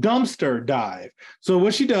 No, dumpster dive. So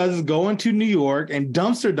what she does is go into New York and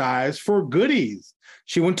dumpster dives for goodies.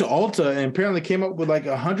 She went to Ulta and apparently came up with like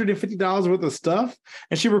 $150 worth of stuff.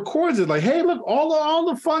 And she records it like, hey, look, all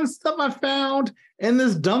the fun stuff I found in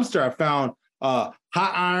this dumpster. I found hot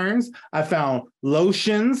irons. I found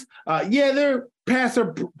lotions. Yeah, they're past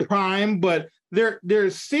their prime, but they're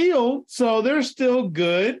sealed, so they're still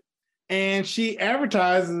good. And she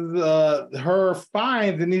advertises her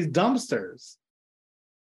finds in these dumpsters.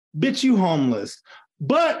 Bitch, you homeless.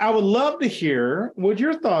 But I would love to hear what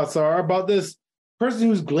your thoughts are about this person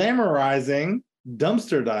who's glamorizing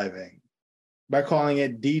dumpster diving by calling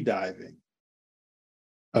it D-diving.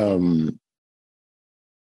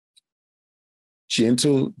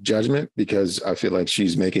 Gentle judgment, because I feel like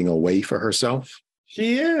she's making a way for herself.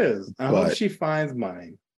 She is. I hope she finds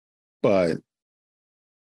money. But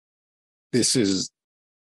it's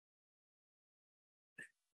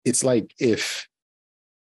like if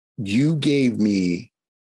you gave me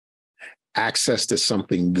access to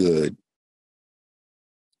something good,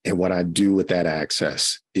 and what I do with that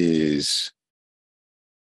access is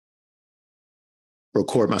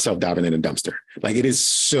record myself diving in a dumpster. Like, it is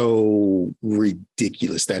so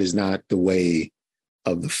ridiculous. That is not the way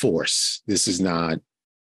of the Force. This is not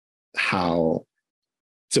how.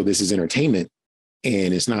 So this is entertainment,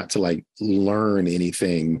 and it's not to like learn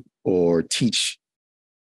anything or teach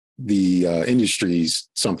the industries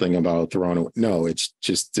something about throwing away. No, it's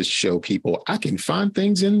just to show people I can find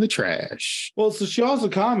things in the trash. Well, so she also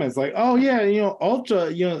comments like, oh yeah,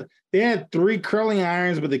 Ulta, they had 3 curling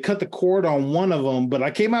irons, but they cut the cord on one of them. But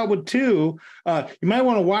I came out with 2. You might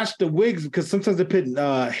want to watch the wigs because sometimes they put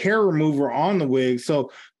hair remover on the wigs.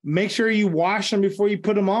 So make sure you wash them before you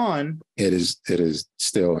put them on. It is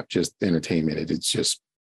still just entertainment. It's just,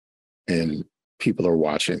 and people are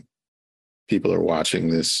watching. People are watching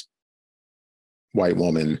this white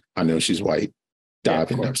woman. I know she's white.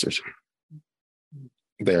 dive in dumpsters.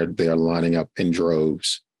 They're lining up in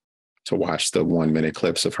droves to watch the 1 minute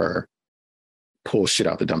clips of her pull shit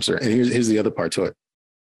out the dumpster. And here's the other part to it.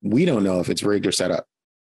 We don't know if it's rigged or set up.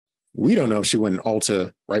 We don't know if she went in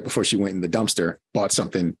Ulta right before she went in the dumpster, bought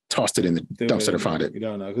something, tossed it in the dumpster to find it. We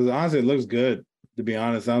don't know. Because honestly, it looks good, to be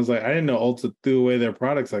honest. I was like, I didn't know Ulta threw away their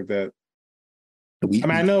products like that.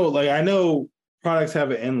 I know products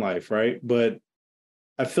have an end life, right? But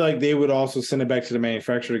I feel like they would also send it back to the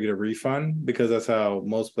manufacturer to get a refund because that's how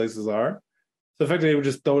most places are. So effectively, they would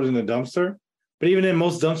just throw it in the dumpster. But even then,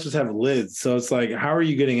 most dumpsters have lids. So it's like, how are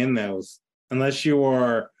you getting in those? Unless you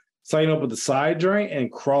are signing up with the side joint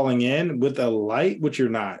and crawling in with a light, which you're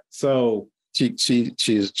not. So she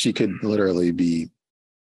could literally be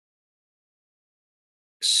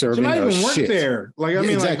serving might us even work shit there. Like, I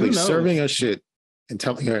mean, exactly, like, who knows? serving us shit and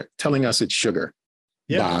telling us it's sugar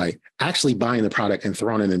by actually buying the product and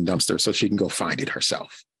throwing it in the dumpster so she can go find it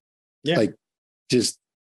herself. Yeah, like just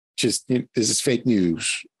this is fake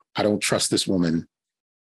news. I don't trust this woman.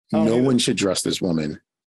 No one should trust this woman,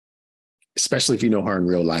 especially if you know her in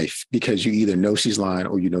real life, because you either know she's lying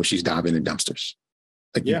or you know she's diving in dumpsters.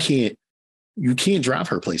 Like you can't drive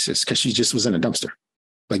her places because she just was in a dumpster.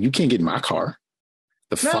 Like you can't get in my car.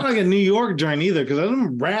 Not like a New York joint either, because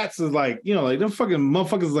them rats is like, like them fucking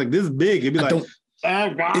motherfuckers like this big. It'd be like, it's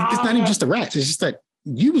not even just the rats. It's just that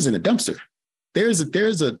you was in a dumpster. There's a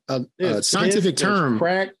scientific term.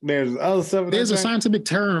 Crack. There's other stuff. There's a scientific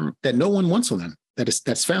term that no one wants on them.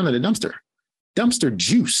 That's found in a dumpster. Dumpster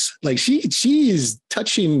juice. Like she is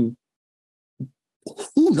touching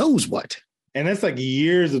who knows what. And that's like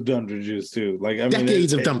years of dumpster juice too. Like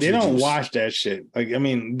decades of dumpster juice. They don't wash that shit. Like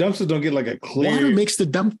dumpsters don't get like a clear. Water makes the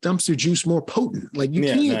dumpster juice more potent. Like you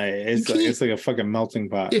can't. It's like a fucking melting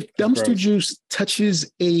pot. If dumpster juice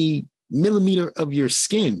touches a millimeter of your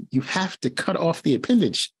skin, you have to cut off the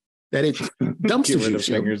appendage that it's dumpster juice.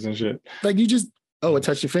 Fingers and shit. Like you just it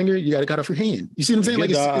touched your finger. You got to cut off your hand. You see what I'm saying? Like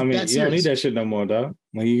you don't need that shit no more, dog.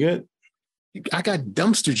 Like you good. I got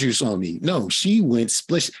dumpster juice on me. No, she went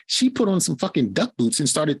splish. She put on some fucking duck boots and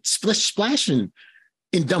started splashing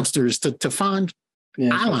in dumpsters to find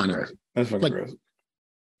eyeliner. That's fucking gross.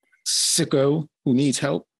 Sicko who needs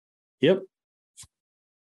help. Yep.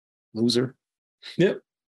 Loser. Yep.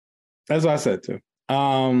 That's what I said too.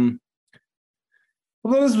 Well,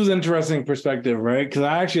 this was interesting perspective, right? Because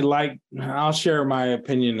I'll share my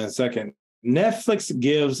opinion in a second. Netflix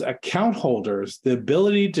gives account holders the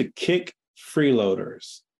ability to kick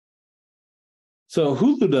freeloaders. So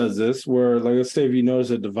Hulu does this where, like, let's say if you notice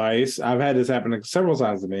a device, I've had this happen several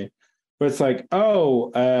times to me, where it's like,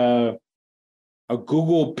 a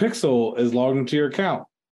Google Pixel is logged into your account.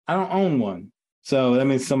 I don't own one. So that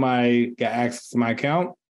means somebody got access to my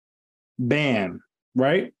account. Ban,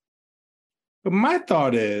 right? But my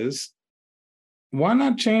thought is, why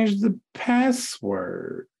not change the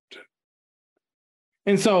password?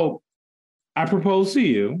 And so I propose to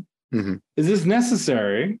you, is this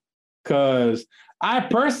necessary? Because I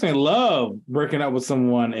personally love breaking up with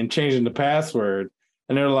someone and changing the password,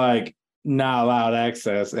 and they're like, not allowed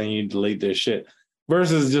access, and you delete their shit,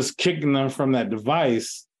 versus just kicking them from that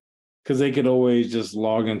device because they could always just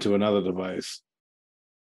log into another device.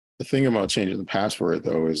 The thing about changing the password,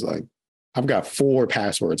 though, is like, I've got 4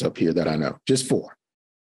 passwords up here that I know, just 4.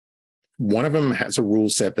 One of them has a rule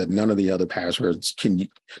set that none of the other places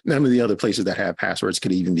that have passwords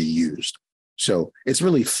could even be used. So it's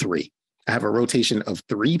really 3. I have a rotation of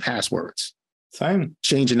 3 passwords. Same.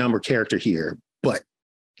 Change a number character here. But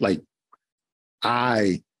like,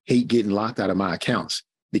 I hate getting locked out of my accounts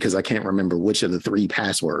because I can't remember which of the 3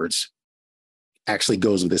 passwords actually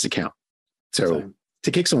goes with this account. So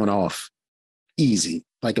to kick someone off, easy.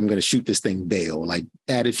 Like I'm going to shoot this thing bail, like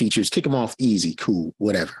added features, kick them off easy, cool,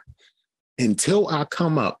 whatever. Until I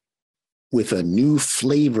come up with a new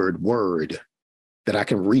flavored word that I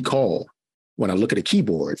can recall when I look at a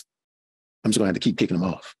keyboard, I'm just going to have to keep kicking them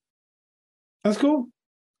off. That's cool.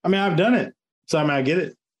 I mean, I've done it. So I get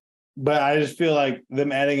it. But I just feel like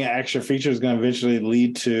them adding an extra feature is going to eventually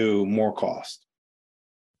lead to more cost.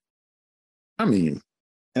 I mean,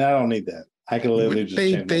 and I don't need that. I can literally just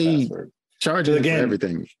change my password. Charge it for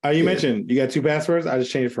everything. You mentioned you got 2 passwords. I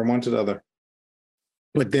just changed it from one to the other.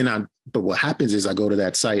 But what happens is I go to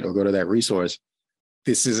that site or go to that resource.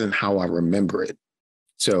 This isn't how I remember it.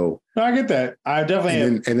 So no, I get that. I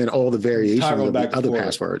definitely and then all the variations of the other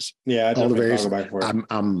passwords. Yeah, all the variations.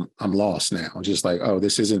 I'm lost now. Just like, oh,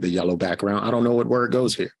 this isn't the yellow background. I don't know what word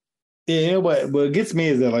goes here. Yeah, but what gets me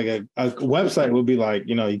is that like a website will be like,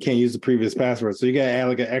 you can't use the previous password, so you got to add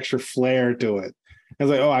like an extra flair to it. It's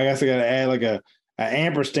like, oh, I guess I got to add like an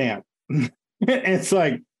ampersand. It's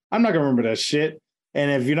like, I'm not gonna remember that shit. And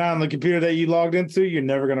if you're not on the computer that you logged into, you're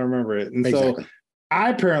never gonna remember it. And Exactly. so I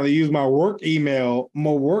apparently use my work email,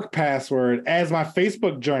 my work password as my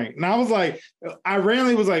Facebook joint. And I was like, I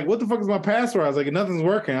randomly was like, what the fuck is my password? I was like, nothing's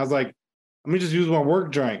working. I was like, let me just use my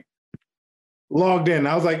work joint. Logged in.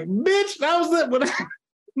 I was like, bitch, that was it.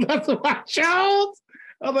 That's what I chose.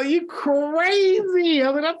 I was like, you crazy.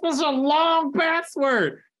 I was like, that's such a long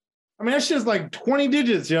password. I mean, that shit's like 20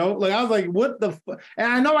 digits, yo. Like, I was like, what the fuck? And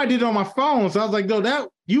I know I did it on my phone. So I was like, no, that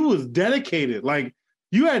you was dedicated. Like,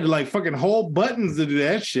 you had to like fucking hold buttons to do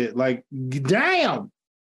that shit. Like, damn.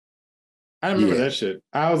 I remember that shit.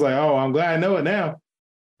 I was like, oh, I'm glad I know it now.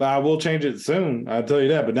 But I will change it soon. I'll tell you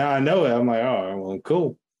that. But now I know it. I'm like, oh, well,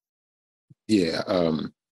 cool. Yeah.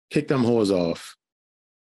 Kick them whores off.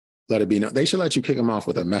 Let it be known. They should let you kick them off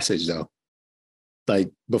with a message, though. Like,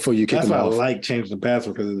 before you kick them off. That's why I like changing the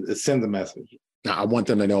password, because it sends a message. Now, I want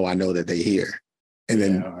them to know I know that they hear. And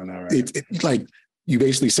then I know, right? it's like you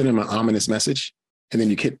basically send them an ominous message, and then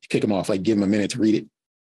you kick them off, like give them a minute to read it.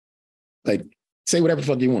 Like, say whatever the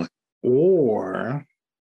fuck you want. Or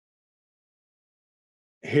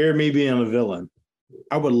hear me being a villain.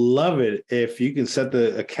 I would love it if you can set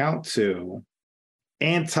the account to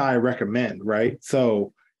anti-recommend, right?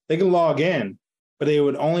 So they can log in, but they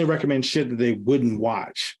would only recommend shit that they wouldn't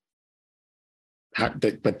watch.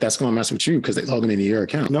 But that's going to mess with you because they're logging into your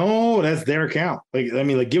account. No, that's their account. Like, I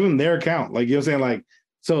mean, like, give them their account. Like, you know what I'm saying? Like,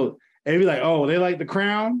 so it'd be like, oh, they like The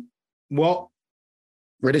Crown? Well,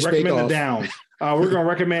 British recommend Bake it Off. down. We're going to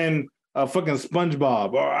recommend fucking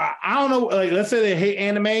SpongeBob. Or I don't know. Like, let's say they hate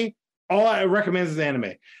anime. All it recommends is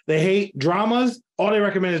anime. They hate dramas. All they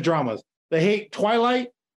recommend is dramas. They hate Twilight.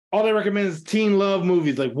 All they recommend is teen love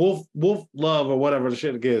movies, like Wolf Love or whatever the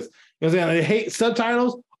shit it is. You know what I'm saying? They hate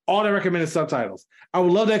subtitles. All they recommend is subtitles. I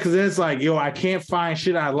would love that, because then it's like, yo, I can't find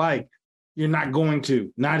shit I like. You're not going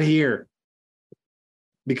to. Not here.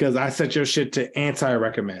 Because I set your shit to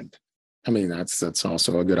anti-recommend. I mean, that's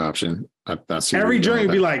also a good option. That's every joint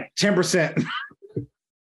would be like 10%,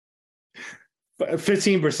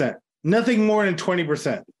 15%, nothing more than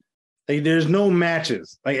 20%. Like, there's no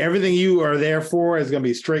matches. Like, everything you are there for is going to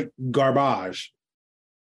be straight garbage.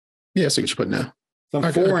 Yeah, so you should put now.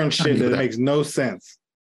 Some foreign shit that makes no sense.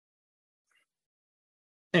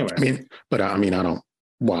 Anyway. I don't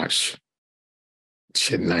watch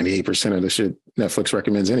shit 98% of the shit Netflix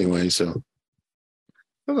recommends anyway, so.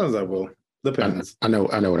 Sometimes I will. Depends. I know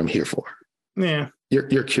what I'm here for. Yeah.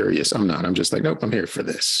 You're curious. I'm not. I'm just like, nope, I'm here for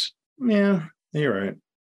this. Yeah, you're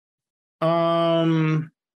right.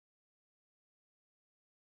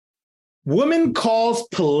 Woman calls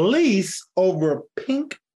police over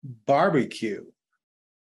pink barbecue.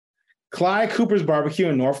 Clyde Cooper's Barbecue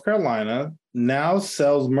in North Carolina now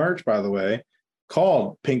sells merch, by the way,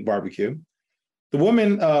 called Pink Barbecue. The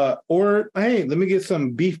woman ordered, hey, let me get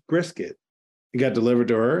some beef brisket. It got delivered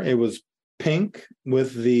to her. It was pink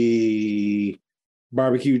with the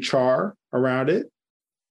barbecue char around it.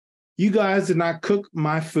 You guys did not cook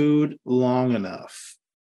my food long enough.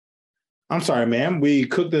 I'm sorry, ma'am. We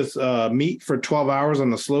cooked this meat for 12 hours on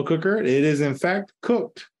the slow cooker. It is, in fact,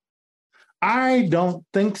 cooked. I don't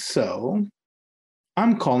think so.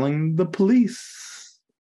 I'm calling the police.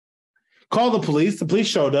 Call the police. The police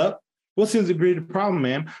showed up. What seems to be the problem,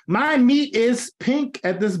 ma'am? My meat is pink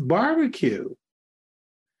at this barbecue.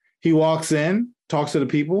 He walks in, talks to the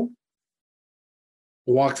people,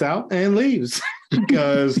 walks out, and leaves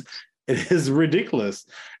because it is ridiculous.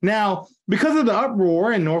 Now, because of the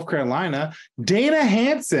uproar in North Carolina, Dana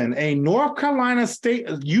Hansen, a North Carolina State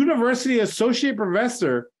University associate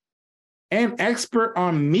professor and expert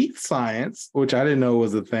on meat science, which I didn't know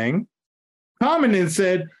was a thing, commented and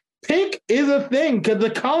said, pink is a thing because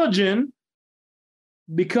the collagen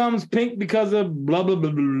becomes pink because of blah, blah,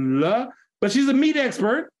 blah, blah, blah. But she's a meat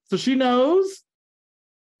expert, so she knows.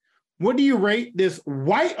 What do you rate this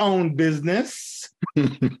white-owned business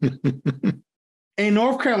in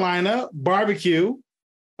North Carolina barbecue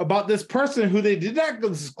about this person who they did not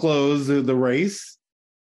disclose the race,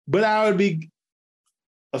 but I would be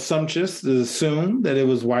assumptuous to assume that it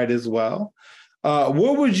was white as well.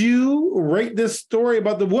 What would you rate this story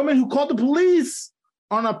about the woman who called the police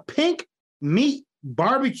on a pink meat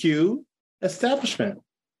barbecue establishment?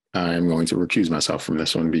 I'm going to recuse myself from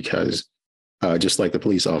this one because just like the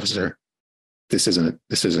police officer, this isn't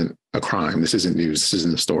a crime. This isn't news. This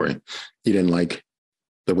isn't a story. You didn't like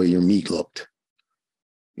the way your meat looked.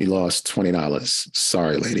 You lost $20.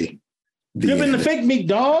 Sorry, lady. Could have been the fake meat,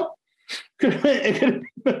 dog. Could have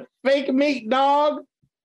been fake meat, dog.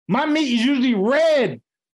 My meat is usually red.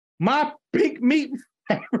 My pink meat,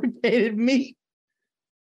 fabricated meat.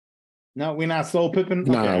 No, we're not soul pipping.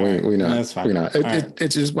 No, Okay, we not. That's fine. We not.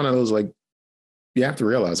 It's just one of those, like, you have to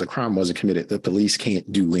realize a crime wasn't committed. The police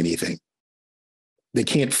can't do anything. They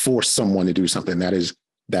can't force someone to do something.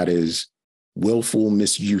 That is willful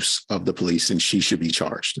misuse of the police, and she should be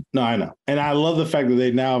charged. No, I know. And I love the fact that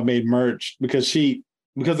they now have made merch because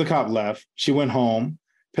the cop left, she went home,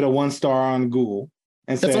 put a 1 star on Google,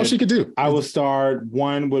 and That's all she could do. I was starred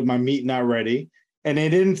 1 with my meat not ready. And they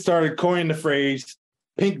didn't start coining the phrase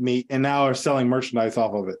pink meat and now are selling merchandise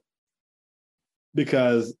off of it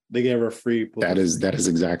because they gave her free. That is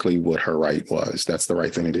exactly what her right was. That's the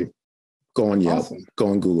right thing to do. Go on Yelp, go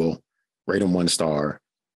on Google, rate them 1 star,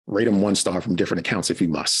 rate them 1 star from different accounts if you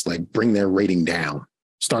must. Like, bring their rating down.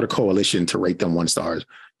 Start a coalition to rate them 1 stars.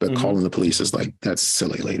 But calling the police is like, that's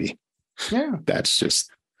silly, lady. Yeah. That's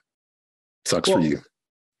just sucks for you.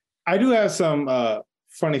 I do have some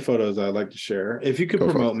funny photos I'd like to share. If you could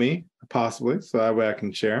promote me, possibly, so that way I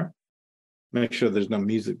can share. Make sure there's no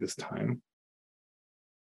music this time.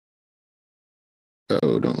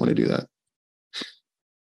 Oh, don't want to do that.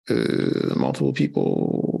 Multiple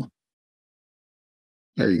people.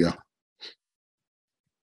 There you go.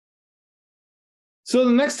 So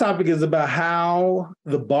the next topic is about how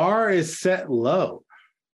the bar is set low.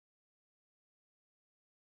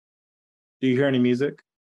 Do you hear any music?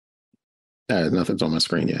 Nothing's on my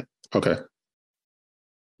screen yet. Okay.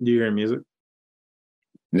 Do you hear music?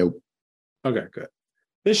 Nope. Okay, good.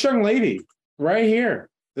 This young lady right here,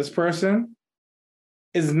 this person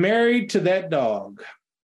is married to that dog.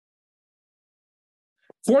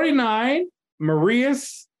 49,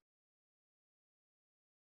 Marius.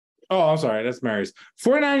 Oh, I'm sorry, that's Mary's.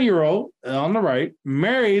 49-year-old on the right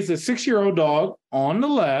marries a 6-year-old dog on the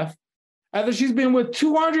left after she's been with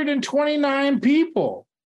 229 people.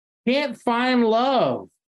 Can't find love.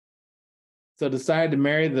 So decided to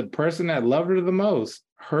marry the person that loved her the most,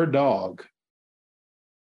 her dog.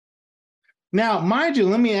 Now, mind you,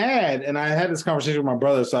 let me add, and I had this conversation with my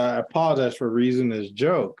brother, so I apologize for raising this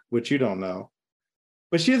joke, which you don't know.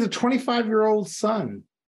 But she has a 25-year-old son.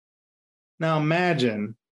 Now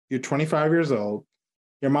imagine you're 25 years old,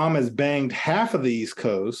 your mom has banged half of the East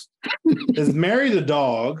Coast, has married a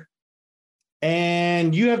dog,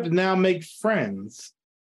 and you have to now make friends.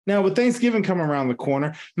 Now, with Thanksgiving coming around the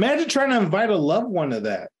corner, imagine trying to invite a loved one to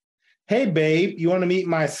that. Hey, babe, you want to meet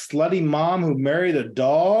my slutty mom who married a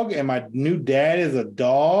dog, and my new dad is a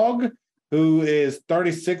dog who is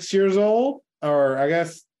 36 years old, or I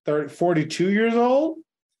guess 42 years old.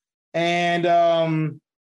 And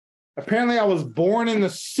apparently I was born in the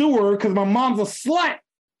sewer because my mom's a slut.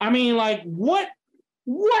 I mean, like, what?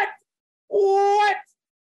 Look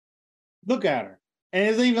at her. And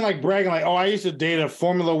it's even like bragging like, oh, I used to date a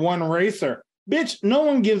Formula One racer. Bitch, no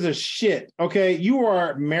one gives a shit, okay? You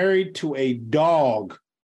are married to a dog.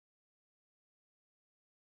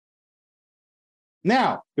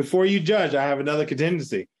 Now, before you judge, I have another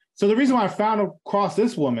contingency. So the reason why I found across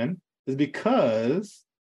this woman is because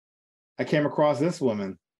I came across this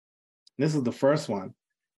woman. This is the first one.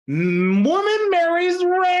 Woman marries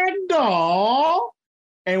ragdoll.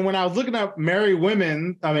 And when I was looking up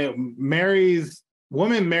woman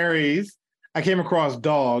marries, I came across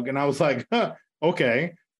dog, and I was like, huh,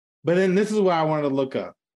 okay. But then this is what I wanted to look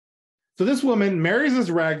up. So this woman marries this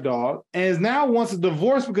rag dog and is now wants a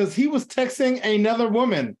divorce because he was texting another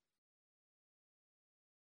woman.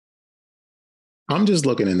 I'm just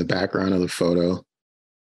looking in the background of the photo,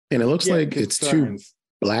 and it looks like it's 2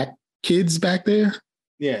 Black kids back there.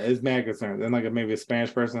 Yeah, it's mad concerns. And like maybe a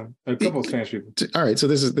Spanish person, a couple of Spanish people. All right, so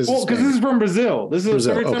this is because this is from Brazil. This is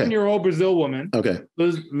a 37-year-old Brazil woman. Okay,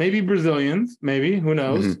 those maybe Brazilians, maybe who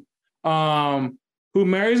knows? Who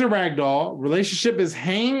marries a ragdoll. Relationship is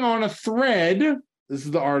hanging on a thread. This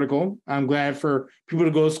is the article. I'm glad for people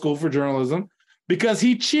to go to school for journalism because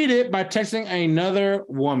he cheated by texting another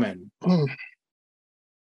woman. But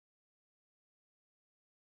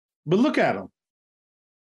look at him.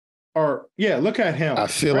 Look at him. I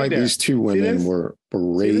feel like these 2 women were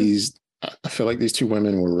raised. I feel like these 2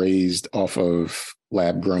 women were raised off of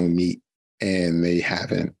lab-grown meat, and they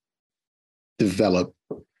haven't developed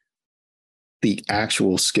the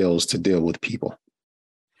actual skills to deal with people.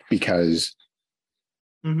 Because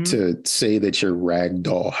to say that your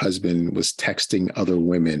ragdoll husband was texting other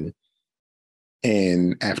women,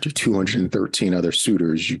 and after 213 other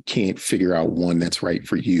suitors, you can't figure out one that's right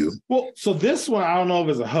for you. Well, so this one, I don't know if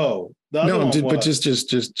it's a hoe.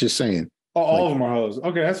 Just saying. Oh, all of them are hoes.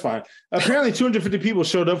 Okay, that's fine. Apparently 250 people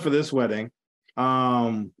showed up for this wedding.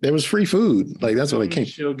 There was free food. Like, that's what they came.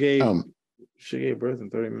 She gave birth in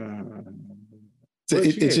 30 minutes.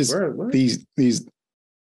 It's just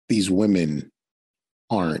these women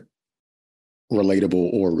aren't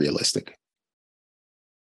relatable or realistic.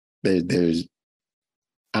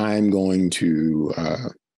 I'm going to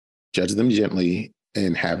judge them gently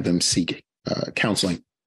and have them seek counseling.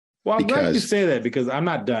 Well, I'm glad you say that because I'm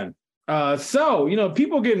not done. So,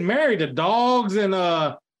 people getting married to dogs and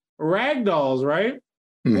rag dolls, right?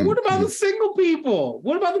 But what about the single people?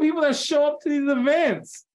 What about the people that show up to these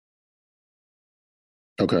events?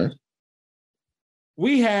 Okay.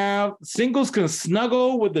 We have singles can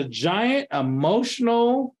snuggle with a giant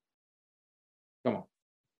emotional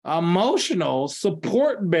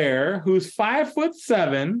support bear who's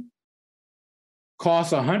 5'7",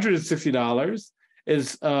 costs $160,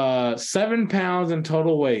 is 7 pounds in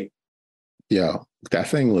total weight. Yeah, that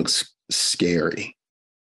thing looks scary.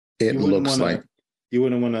 It looks like you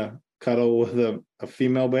wouldn't want to cuddle with a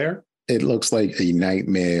female bear. It looks like a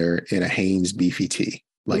nightmare in a Hanes beefy tee.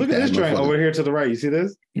 Like look at this joint over here to the right. You see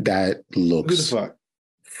this? That looks the fuck?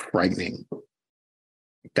 Frightening.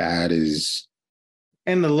 That is.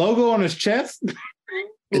 And the logo on his chest.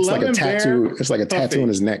 It's like a tattoo. It's like a tattoo on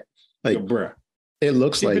his neck. Like, bruh. It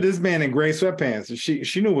looks like this man in gray sweatpants. And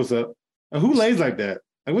she knew what's up. And who lays like that?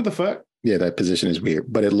 Like, what the fuck? Yeah, that position is weird.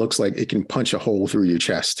 But it looks like it can punch a hole through your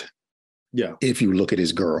chest. Yeah. If you look at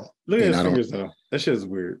his girl. Look at his fingers, though. That shit is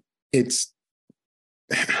weird.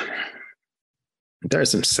 There are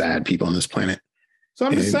some sad people on this planet. So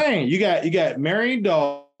I'm just saying, you got marrying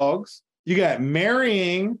dogs, you got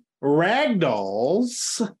marrying rag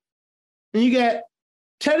dolls, and you got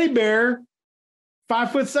teddy bear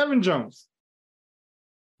 5'7" jumps.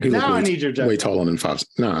 Now I need your judgment. Way taller than 5.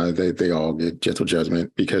 No, they all get gentle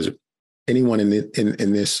judgment because anyone in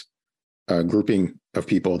this grouping of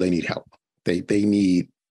people, they need help. They need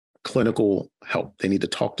clinical help. They need to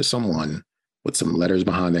talk to someone with some letters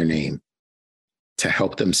behind their name to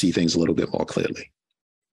help them see things a little bit more clearly.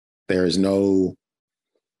 There is no.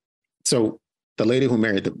 So the lady who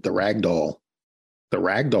married the rag doll,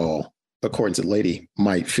 according to the lady,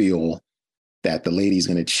 might feel that the lady's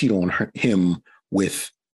going to cheat on him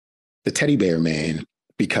with the teddy bear man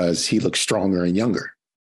because he looks stronger and younger.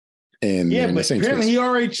 And yeah, but apparently he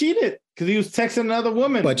already cheated because he was texting another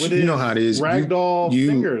woman. But you know how it is. Ragdoll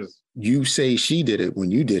fingers. You say she did it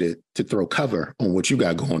when you did it to throw cover on what you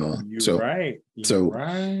got going on. You're right.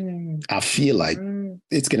 I feel like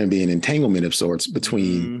it's going to be an entanglement of sorts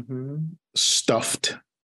between stuffed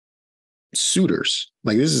suitors.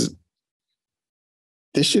 Like this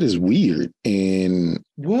shit is weird. And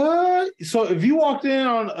what? So if you walked in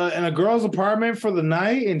in a girl's apartment for the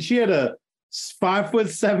night and she had a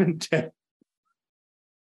 5'7"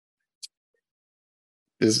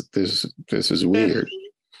 this is weird.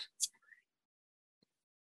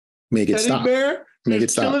 Make it stop. Bear Make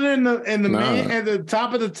it stop. Chilling in the man at the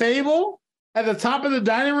top of the table, at the top of the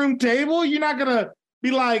dining room table. You're not gonna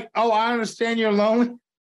be like, "Oh, I understand you're lonely."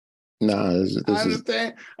 Nah,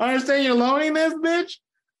 I understand your loneliness, bitch.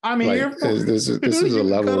 I'm here for this is a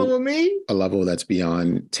level with me. A level that's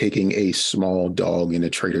beyond taking a small dog into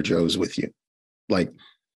Trader Joe's with you. Like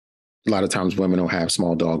a lot of times women don't have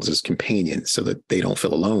small dogs as companions so that they don't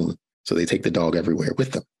feel alone. So they take the dog everywhere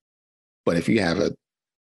with them. But if you have a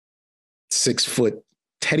 6-foot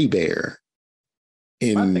teddy bear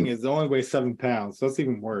my thing is the only weighs 7 pounds. So that's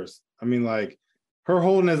even worse. I mean, like her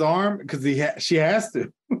holding his arm because she has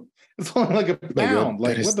to. It's only like a pound.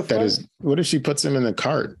 What the fuck? What if she puts him in the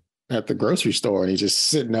cart at the grocery store and he's just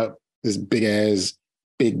sitting up this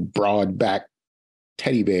big broad back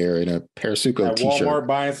teddy bear in a Parasuco t-shirt. Walmart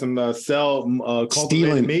buying some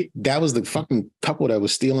stealing meat. That was the fucking couple that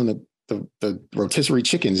was stealing the rotisserie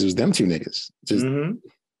chickens. It was them two niggas. Just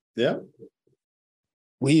yeah.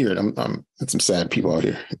 Weird. I'm some sad people out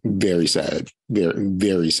here. Very sad. Very,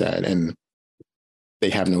 very sad. And they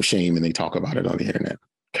have no shame and they talk about it on the internet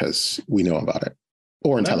because we know about it.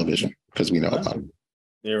 Or in television because we know about it.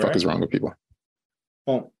 You're right. Fuck is wrong with people?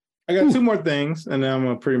 Well, I got 2 more things and then I'm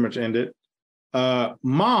gonna pretty much end it.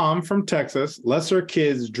 Mom from Texas lets her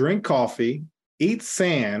kids drink coffee, eat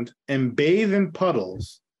sand, and bathe in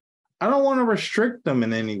puddles. I don't want to restrict them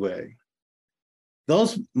in any way.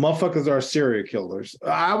 Those motherfuckers are serial killers.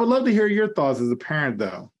 I would love to hear your thoughts as a parent,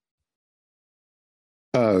 though.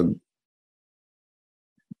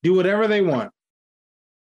 Do whatever they want.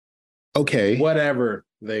 Okay. Whatever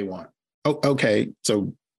they want. Oh, okay.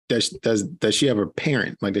 So does she have a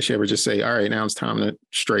parent? Like, does she ever just say, all right, now it's time to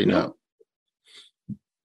straighten up?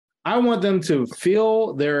 I want them to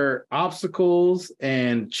feel their obstacles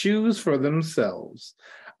and choose for themselves.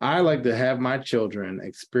 I like to have my children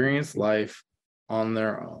experience life on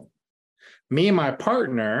their own. Me and my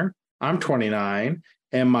partner, I'm 29,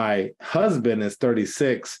 and my husband is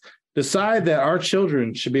 36. decide that our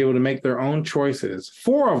children should be able to make their own choices.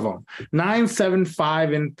 4 of them, 9, 7,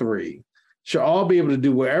 5, and 3, should all be able to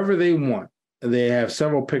do whatever they want. They have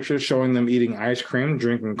several pictures showing them eating ice cream,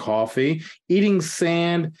 drinking coffee, eating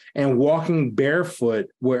sand, and walking barefoot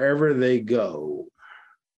wherever they go.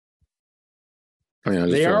 I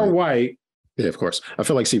mean, they are white. Yeah, of course. I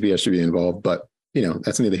feel like CPS should be involved, but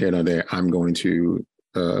that's neither here nor there. I'm going to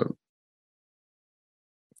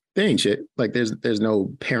they ain't shit. Like there's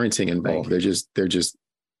no parenting involved. They're just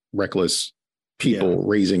reckless people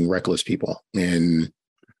raising reckless people. And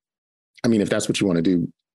I mean, if that's what you want to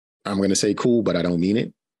do, I'm going to say cool, but I don't mean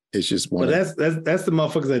it. It's just one. But that's the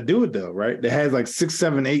motherfuckers that do it though, right? That has like 6,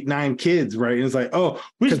 7, 8, 9 kids, right? And it's like, oh,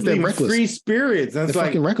 we just leave free spirits. And it's they're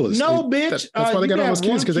like, fucking reckless. No, bitch. That's why they got all those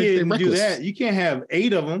kids, because they're reckless. Do that. You can't have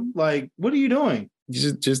 8 of them. Like, what are you doing?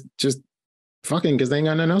 Just fucking, because they ain't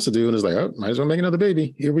got nothing else to do, and it's like, oh, might as well make another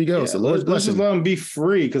baby. Here we go. Yeah, It's the Lord's let's blessing. just let them be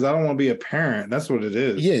free, because I don't want to be a parent. That's what it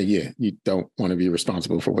is. Yeah. You don't want to be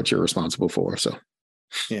responsible for what you're responsible for. So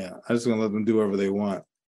yeah, I'm just gonna let them do whatever they want.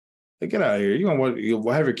 Like, get out of here. You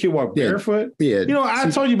have your kid walk barefoot? Yeah. I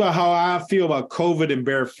told you about how I feel about COVID and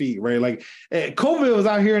bare feet, right? Like, COVID was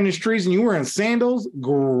out here in the streets and you were in sandals.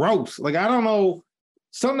 Gross. Like, I don't know.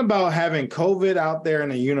 Something about having COVID out there in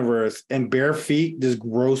the universe and bare feet just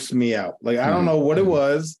grossed me out. Like, I don't know what it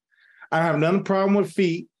was. I have none problem with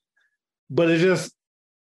feet, but it's just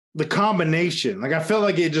the combination. Like, I felt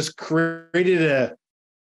like it just created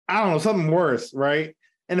something worse, right?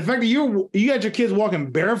 And the fact that you got your kids walking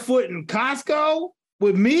barefoot in Costco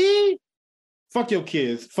with me, fuck your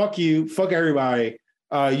kids, fuck you, fuck everybody.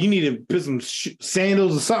 You need to put some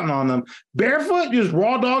sandals or something on them. Barefoot, just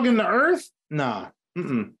raw dog in the earth? Nah.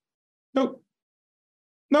 Nope.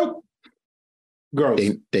 Gross.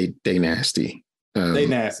 They nasty. They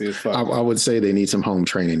nasty as fuck. I would say they need some home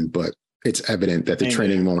training, but it's evident that the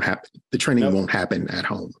training won't happen. The training won't happen at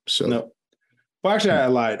home. So nope. Well, actually, I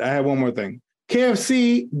lied. I had one more thing.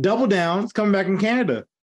 KFC Double Down is coming back in Canada.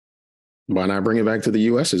 Why not bring it back to the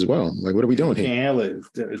U.S. as well? Like, what are we doing here? Can't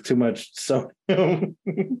it's too much. So I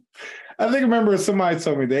remember somebody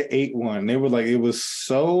told me they ate one. They were like, it was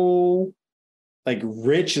so like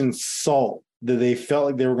rich in salt that they felt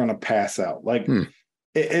like they were going to pass out. Like,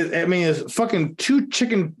 it's fucking 2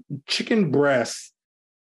 chicken breasts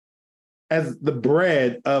as the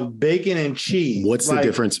bread of bacon and cheese. What's the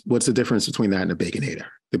difference? What's the difference between that and a Baconator?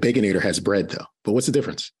 The Baconator has bread though, but what's the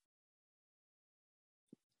difference?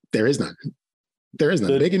 There is none. There is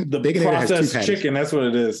none. The Baconator has 2 patties. Chicken, that's what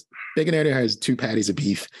it is. Baconator has 2 patties of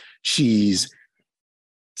beef, cheese,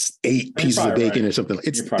 8 pieces of bacon or something.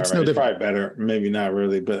 It's no different. It's probably better. Maybe not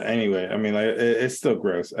really, but anyway, I mean, like it's still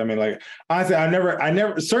gross. I mean, like honestly, I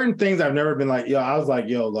never certain things I've never been like, I was like,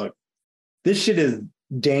 look, this shit is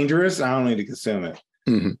dangerous. I don't need to consume it.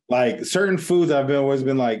 Mm-hmm. Like certain foods I've always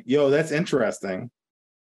been like, that's interesting.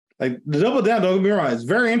 Like the Double Down, don't get me wrong, it's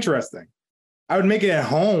very interesting. I would make it at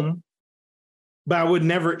home, but I would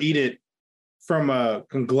never eat it from a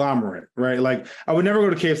conglomerate, right? Like I would never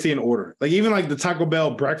go to KFC and order. Like even like the Taco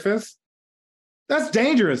Bell breakfast, that's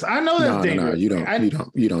dangerous. I know that's dangerous. No,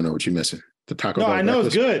 you don't know what you're missing. The Taco Bell I know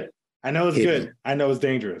breakfast. It's good. I know it's good. I know it's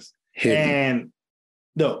dangerous. And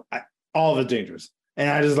no, all of it's dangerous. And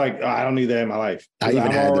I just like, I don't need that in my life. I'm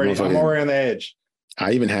already on the edge.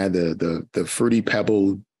 I even had the Fruity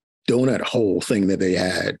Pebble donut hole thing that they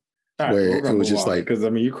had. Right, where it was just like, because I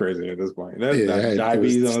mean, you're crazy at this point. That's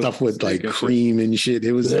diabetes stuff with like cream and shit.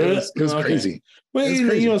 It was crazy. Well,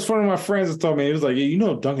 it's one of my friends that told me, it was like,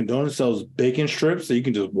 Dunkin' Donuts sells bacon strips that you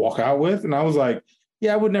can just walk out with, and I was like,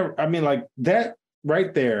 I would never. I mean, like that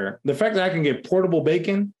right there, the fact that I can get portable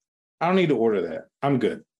bacon, I don't need to order that. I'm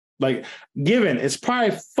good. Like, given it's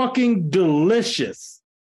probably fucking delicious,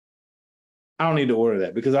 I don't need to order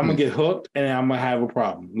that because I'm gonna get hooked and I'm gonna have a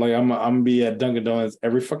problem. Like I'm gonna be at Dunkin' Donuts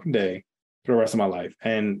every fucking day for the rest of my life,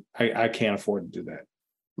 and I can't afford to do that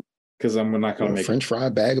because I'm not gonna make French fry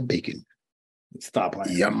bag of bacon. Stop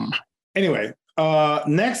playing. Yum. Anyway,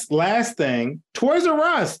 last thing, Toys R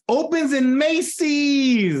Us opens in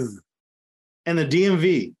Macy's and the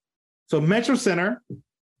DMV. So Metro Center,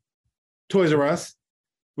 Toys R Us.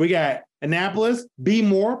 We got Annapolis, B.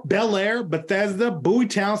 Moore, Bel Air, Bethesda, Bowie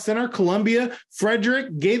Town Center, Columbia,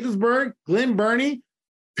 Frederick, Gaithersburg, Glen Burnie,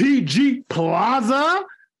 PG Plaza.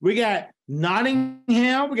 We got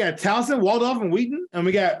Nottingham, we got Towson, Waldorf, and Wheaton, and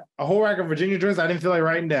we got a whole rack of Virginia joints I didn't feel like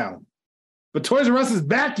writing down. But Toys R Us is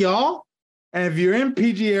back, y'all. And if you're in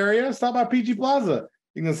PG area, stop by PG Plaza.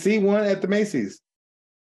 You can see one at the Macy's.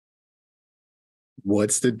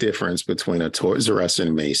 What's the difference between a Toys R Us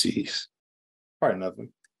and Macy's? Probably nothing.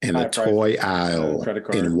 And a toy aisle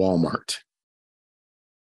in Walmart?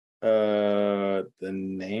 The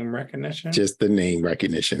name recognition? Just the name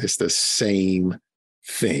recognition. It's the same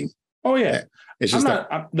thing. Oh, yeah. It's just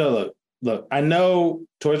look, I know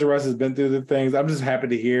Toys R Us has been through the things. I'm just happy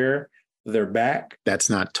to hear they're back. That's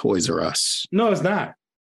not Toys R Us. No, it's not.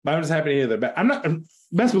 But I'm just happy to hear they're back. I'm not,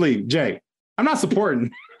 best believe, Jay, I'm not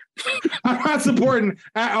supporting. I'm not supporting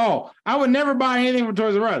at all. I would never buy anything from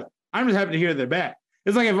Toys R Us. I'm just happy to hear they're back.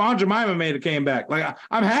 It's like if Aunt Jemima came back. Like,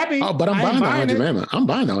 I'm happy. Oh, but I'm buying the Aunt Jemima. I'm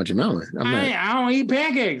buying the Aunt Jemima. I don't eat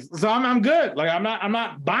pancakes, so I'm good. Like, I'm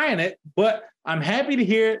not buying it, but I'm happy to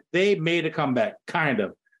hear they made a comeback, kind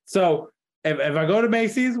of. So if I go to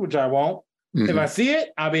Macy's, which I won't, if I see it,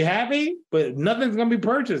 I'll be happy, but nothing's going to be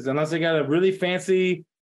purchased unless they got a really fancy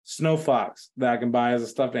snow fox that I can buy as a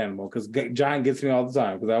stuffed animal, because Giant gets me all the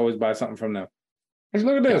time because I always buy something from them.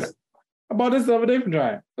 Actually, look at this. I bought this the other day from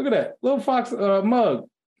Giant. Look at that. Little fox mug.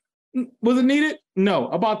 Was it needed? No.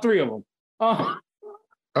 I bought 3 of them. Oh.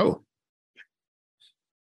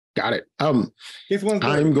 Got it. I'm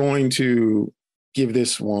going to give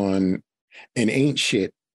this one an ain't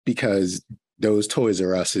shit, because those Toys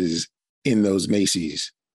R Us's in those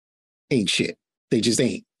Macy's ain't shit. They just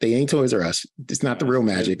ain't. They ain't Toys R Us. It's not the real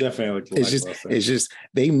magic. Definitely. It's just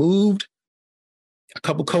they moved a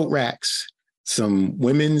couple coat racks, some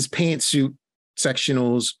women's pantsuit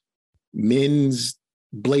sectionals, men's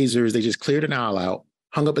blazers. They just cleared an aisle out,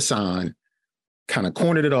 hung up a sign, kind of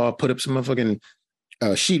cornered it off, put up some motherfucking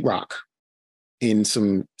sheetrock in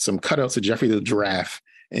some cutouts of Jeffrey the Giraffe,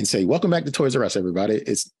 and say, "Welcome back to Toys R Us, everybody."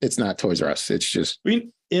 It's not Toys R Us. It's just.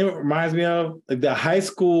 It reminds me of like the high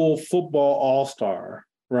school football all-star,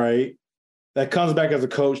 right? That comes back as a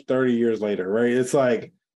coach 30 years later, right? It's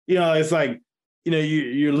like,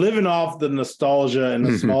 you're living off the nostalgia in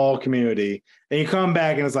a small community, and you come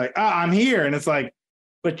back and it's like, I'm here. And it's like,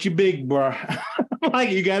 but you big, bro.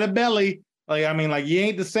 Like, you got a belly. Like, I mean, like, you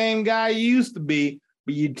ain't the same guy you used to be,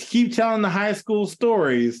 but you keep telling the high school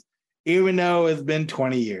stories, even though it's been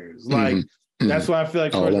 20 years. Like, that's why I feel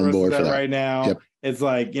like Toys R Us is at right now. Yep. It's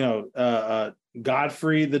like,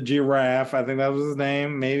 Godfrey the Giraffe. I think that was his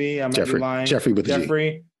name. Maybe I might be lying.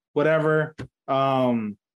 Jeffrey, whatever.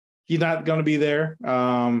 He's not going to be there.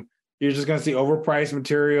 You're just going to see overpriced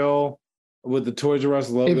material with the Toys R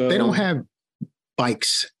Us logo. If they don't have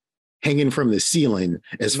bikes hanging from the ceiling,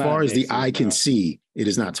 as far as the eye can see, it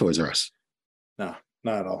is not Toys R Us. No,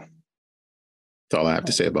 not at all. That's all I have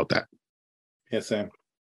to say about that. Yeah, Sam.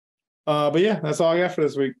 But yeah, that's all I got for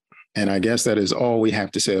this week. And I guess that is all we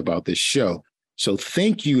have to say about this show. So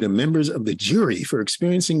thank you to members of the jury for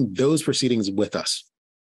experiencing those proceedings with us.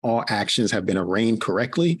 All actions have been arraigned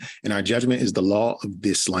correctly, and our judgment is the law of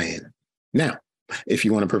this land. Now, if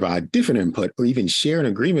you want to provide different input or even share an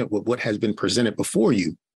agreement with what has been presented before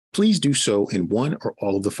you, please do so in one or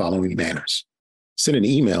all of the following manners. Send an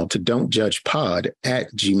email to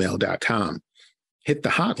don'tjudgepod@gmail.com. Hit the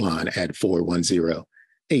hotline at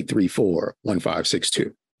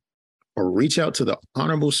 410-834-1562. Or reach out to the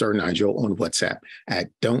Honorable Sir Nigel on WhatsApp at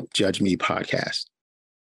Don't Judge Me Podcast.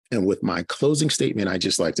 And with my closing statement, I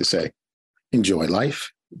just like to say, enjoy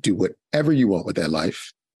life, do whatever you want with that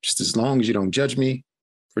life, just as long as you don't judge me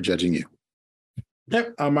for judging you.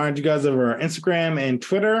 Yep. I'll remind you guys of our Instagram and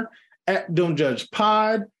Twitter at Don't Judge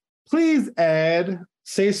Pod. Please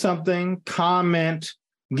say something, comment,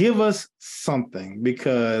 give us something,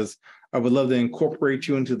 because I would love to incorporate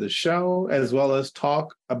you into the show, as well as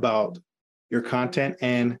talk about your content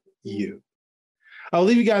and you. I'll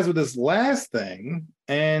leave you guys with this last thing,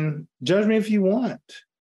 and judge me if you want.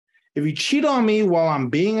 If you cheat on me while I'm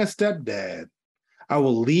being a stepdad, I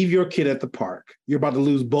will leave your kid at the park. You're about to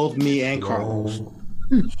lose both me and Carlos.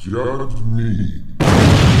 Judge me.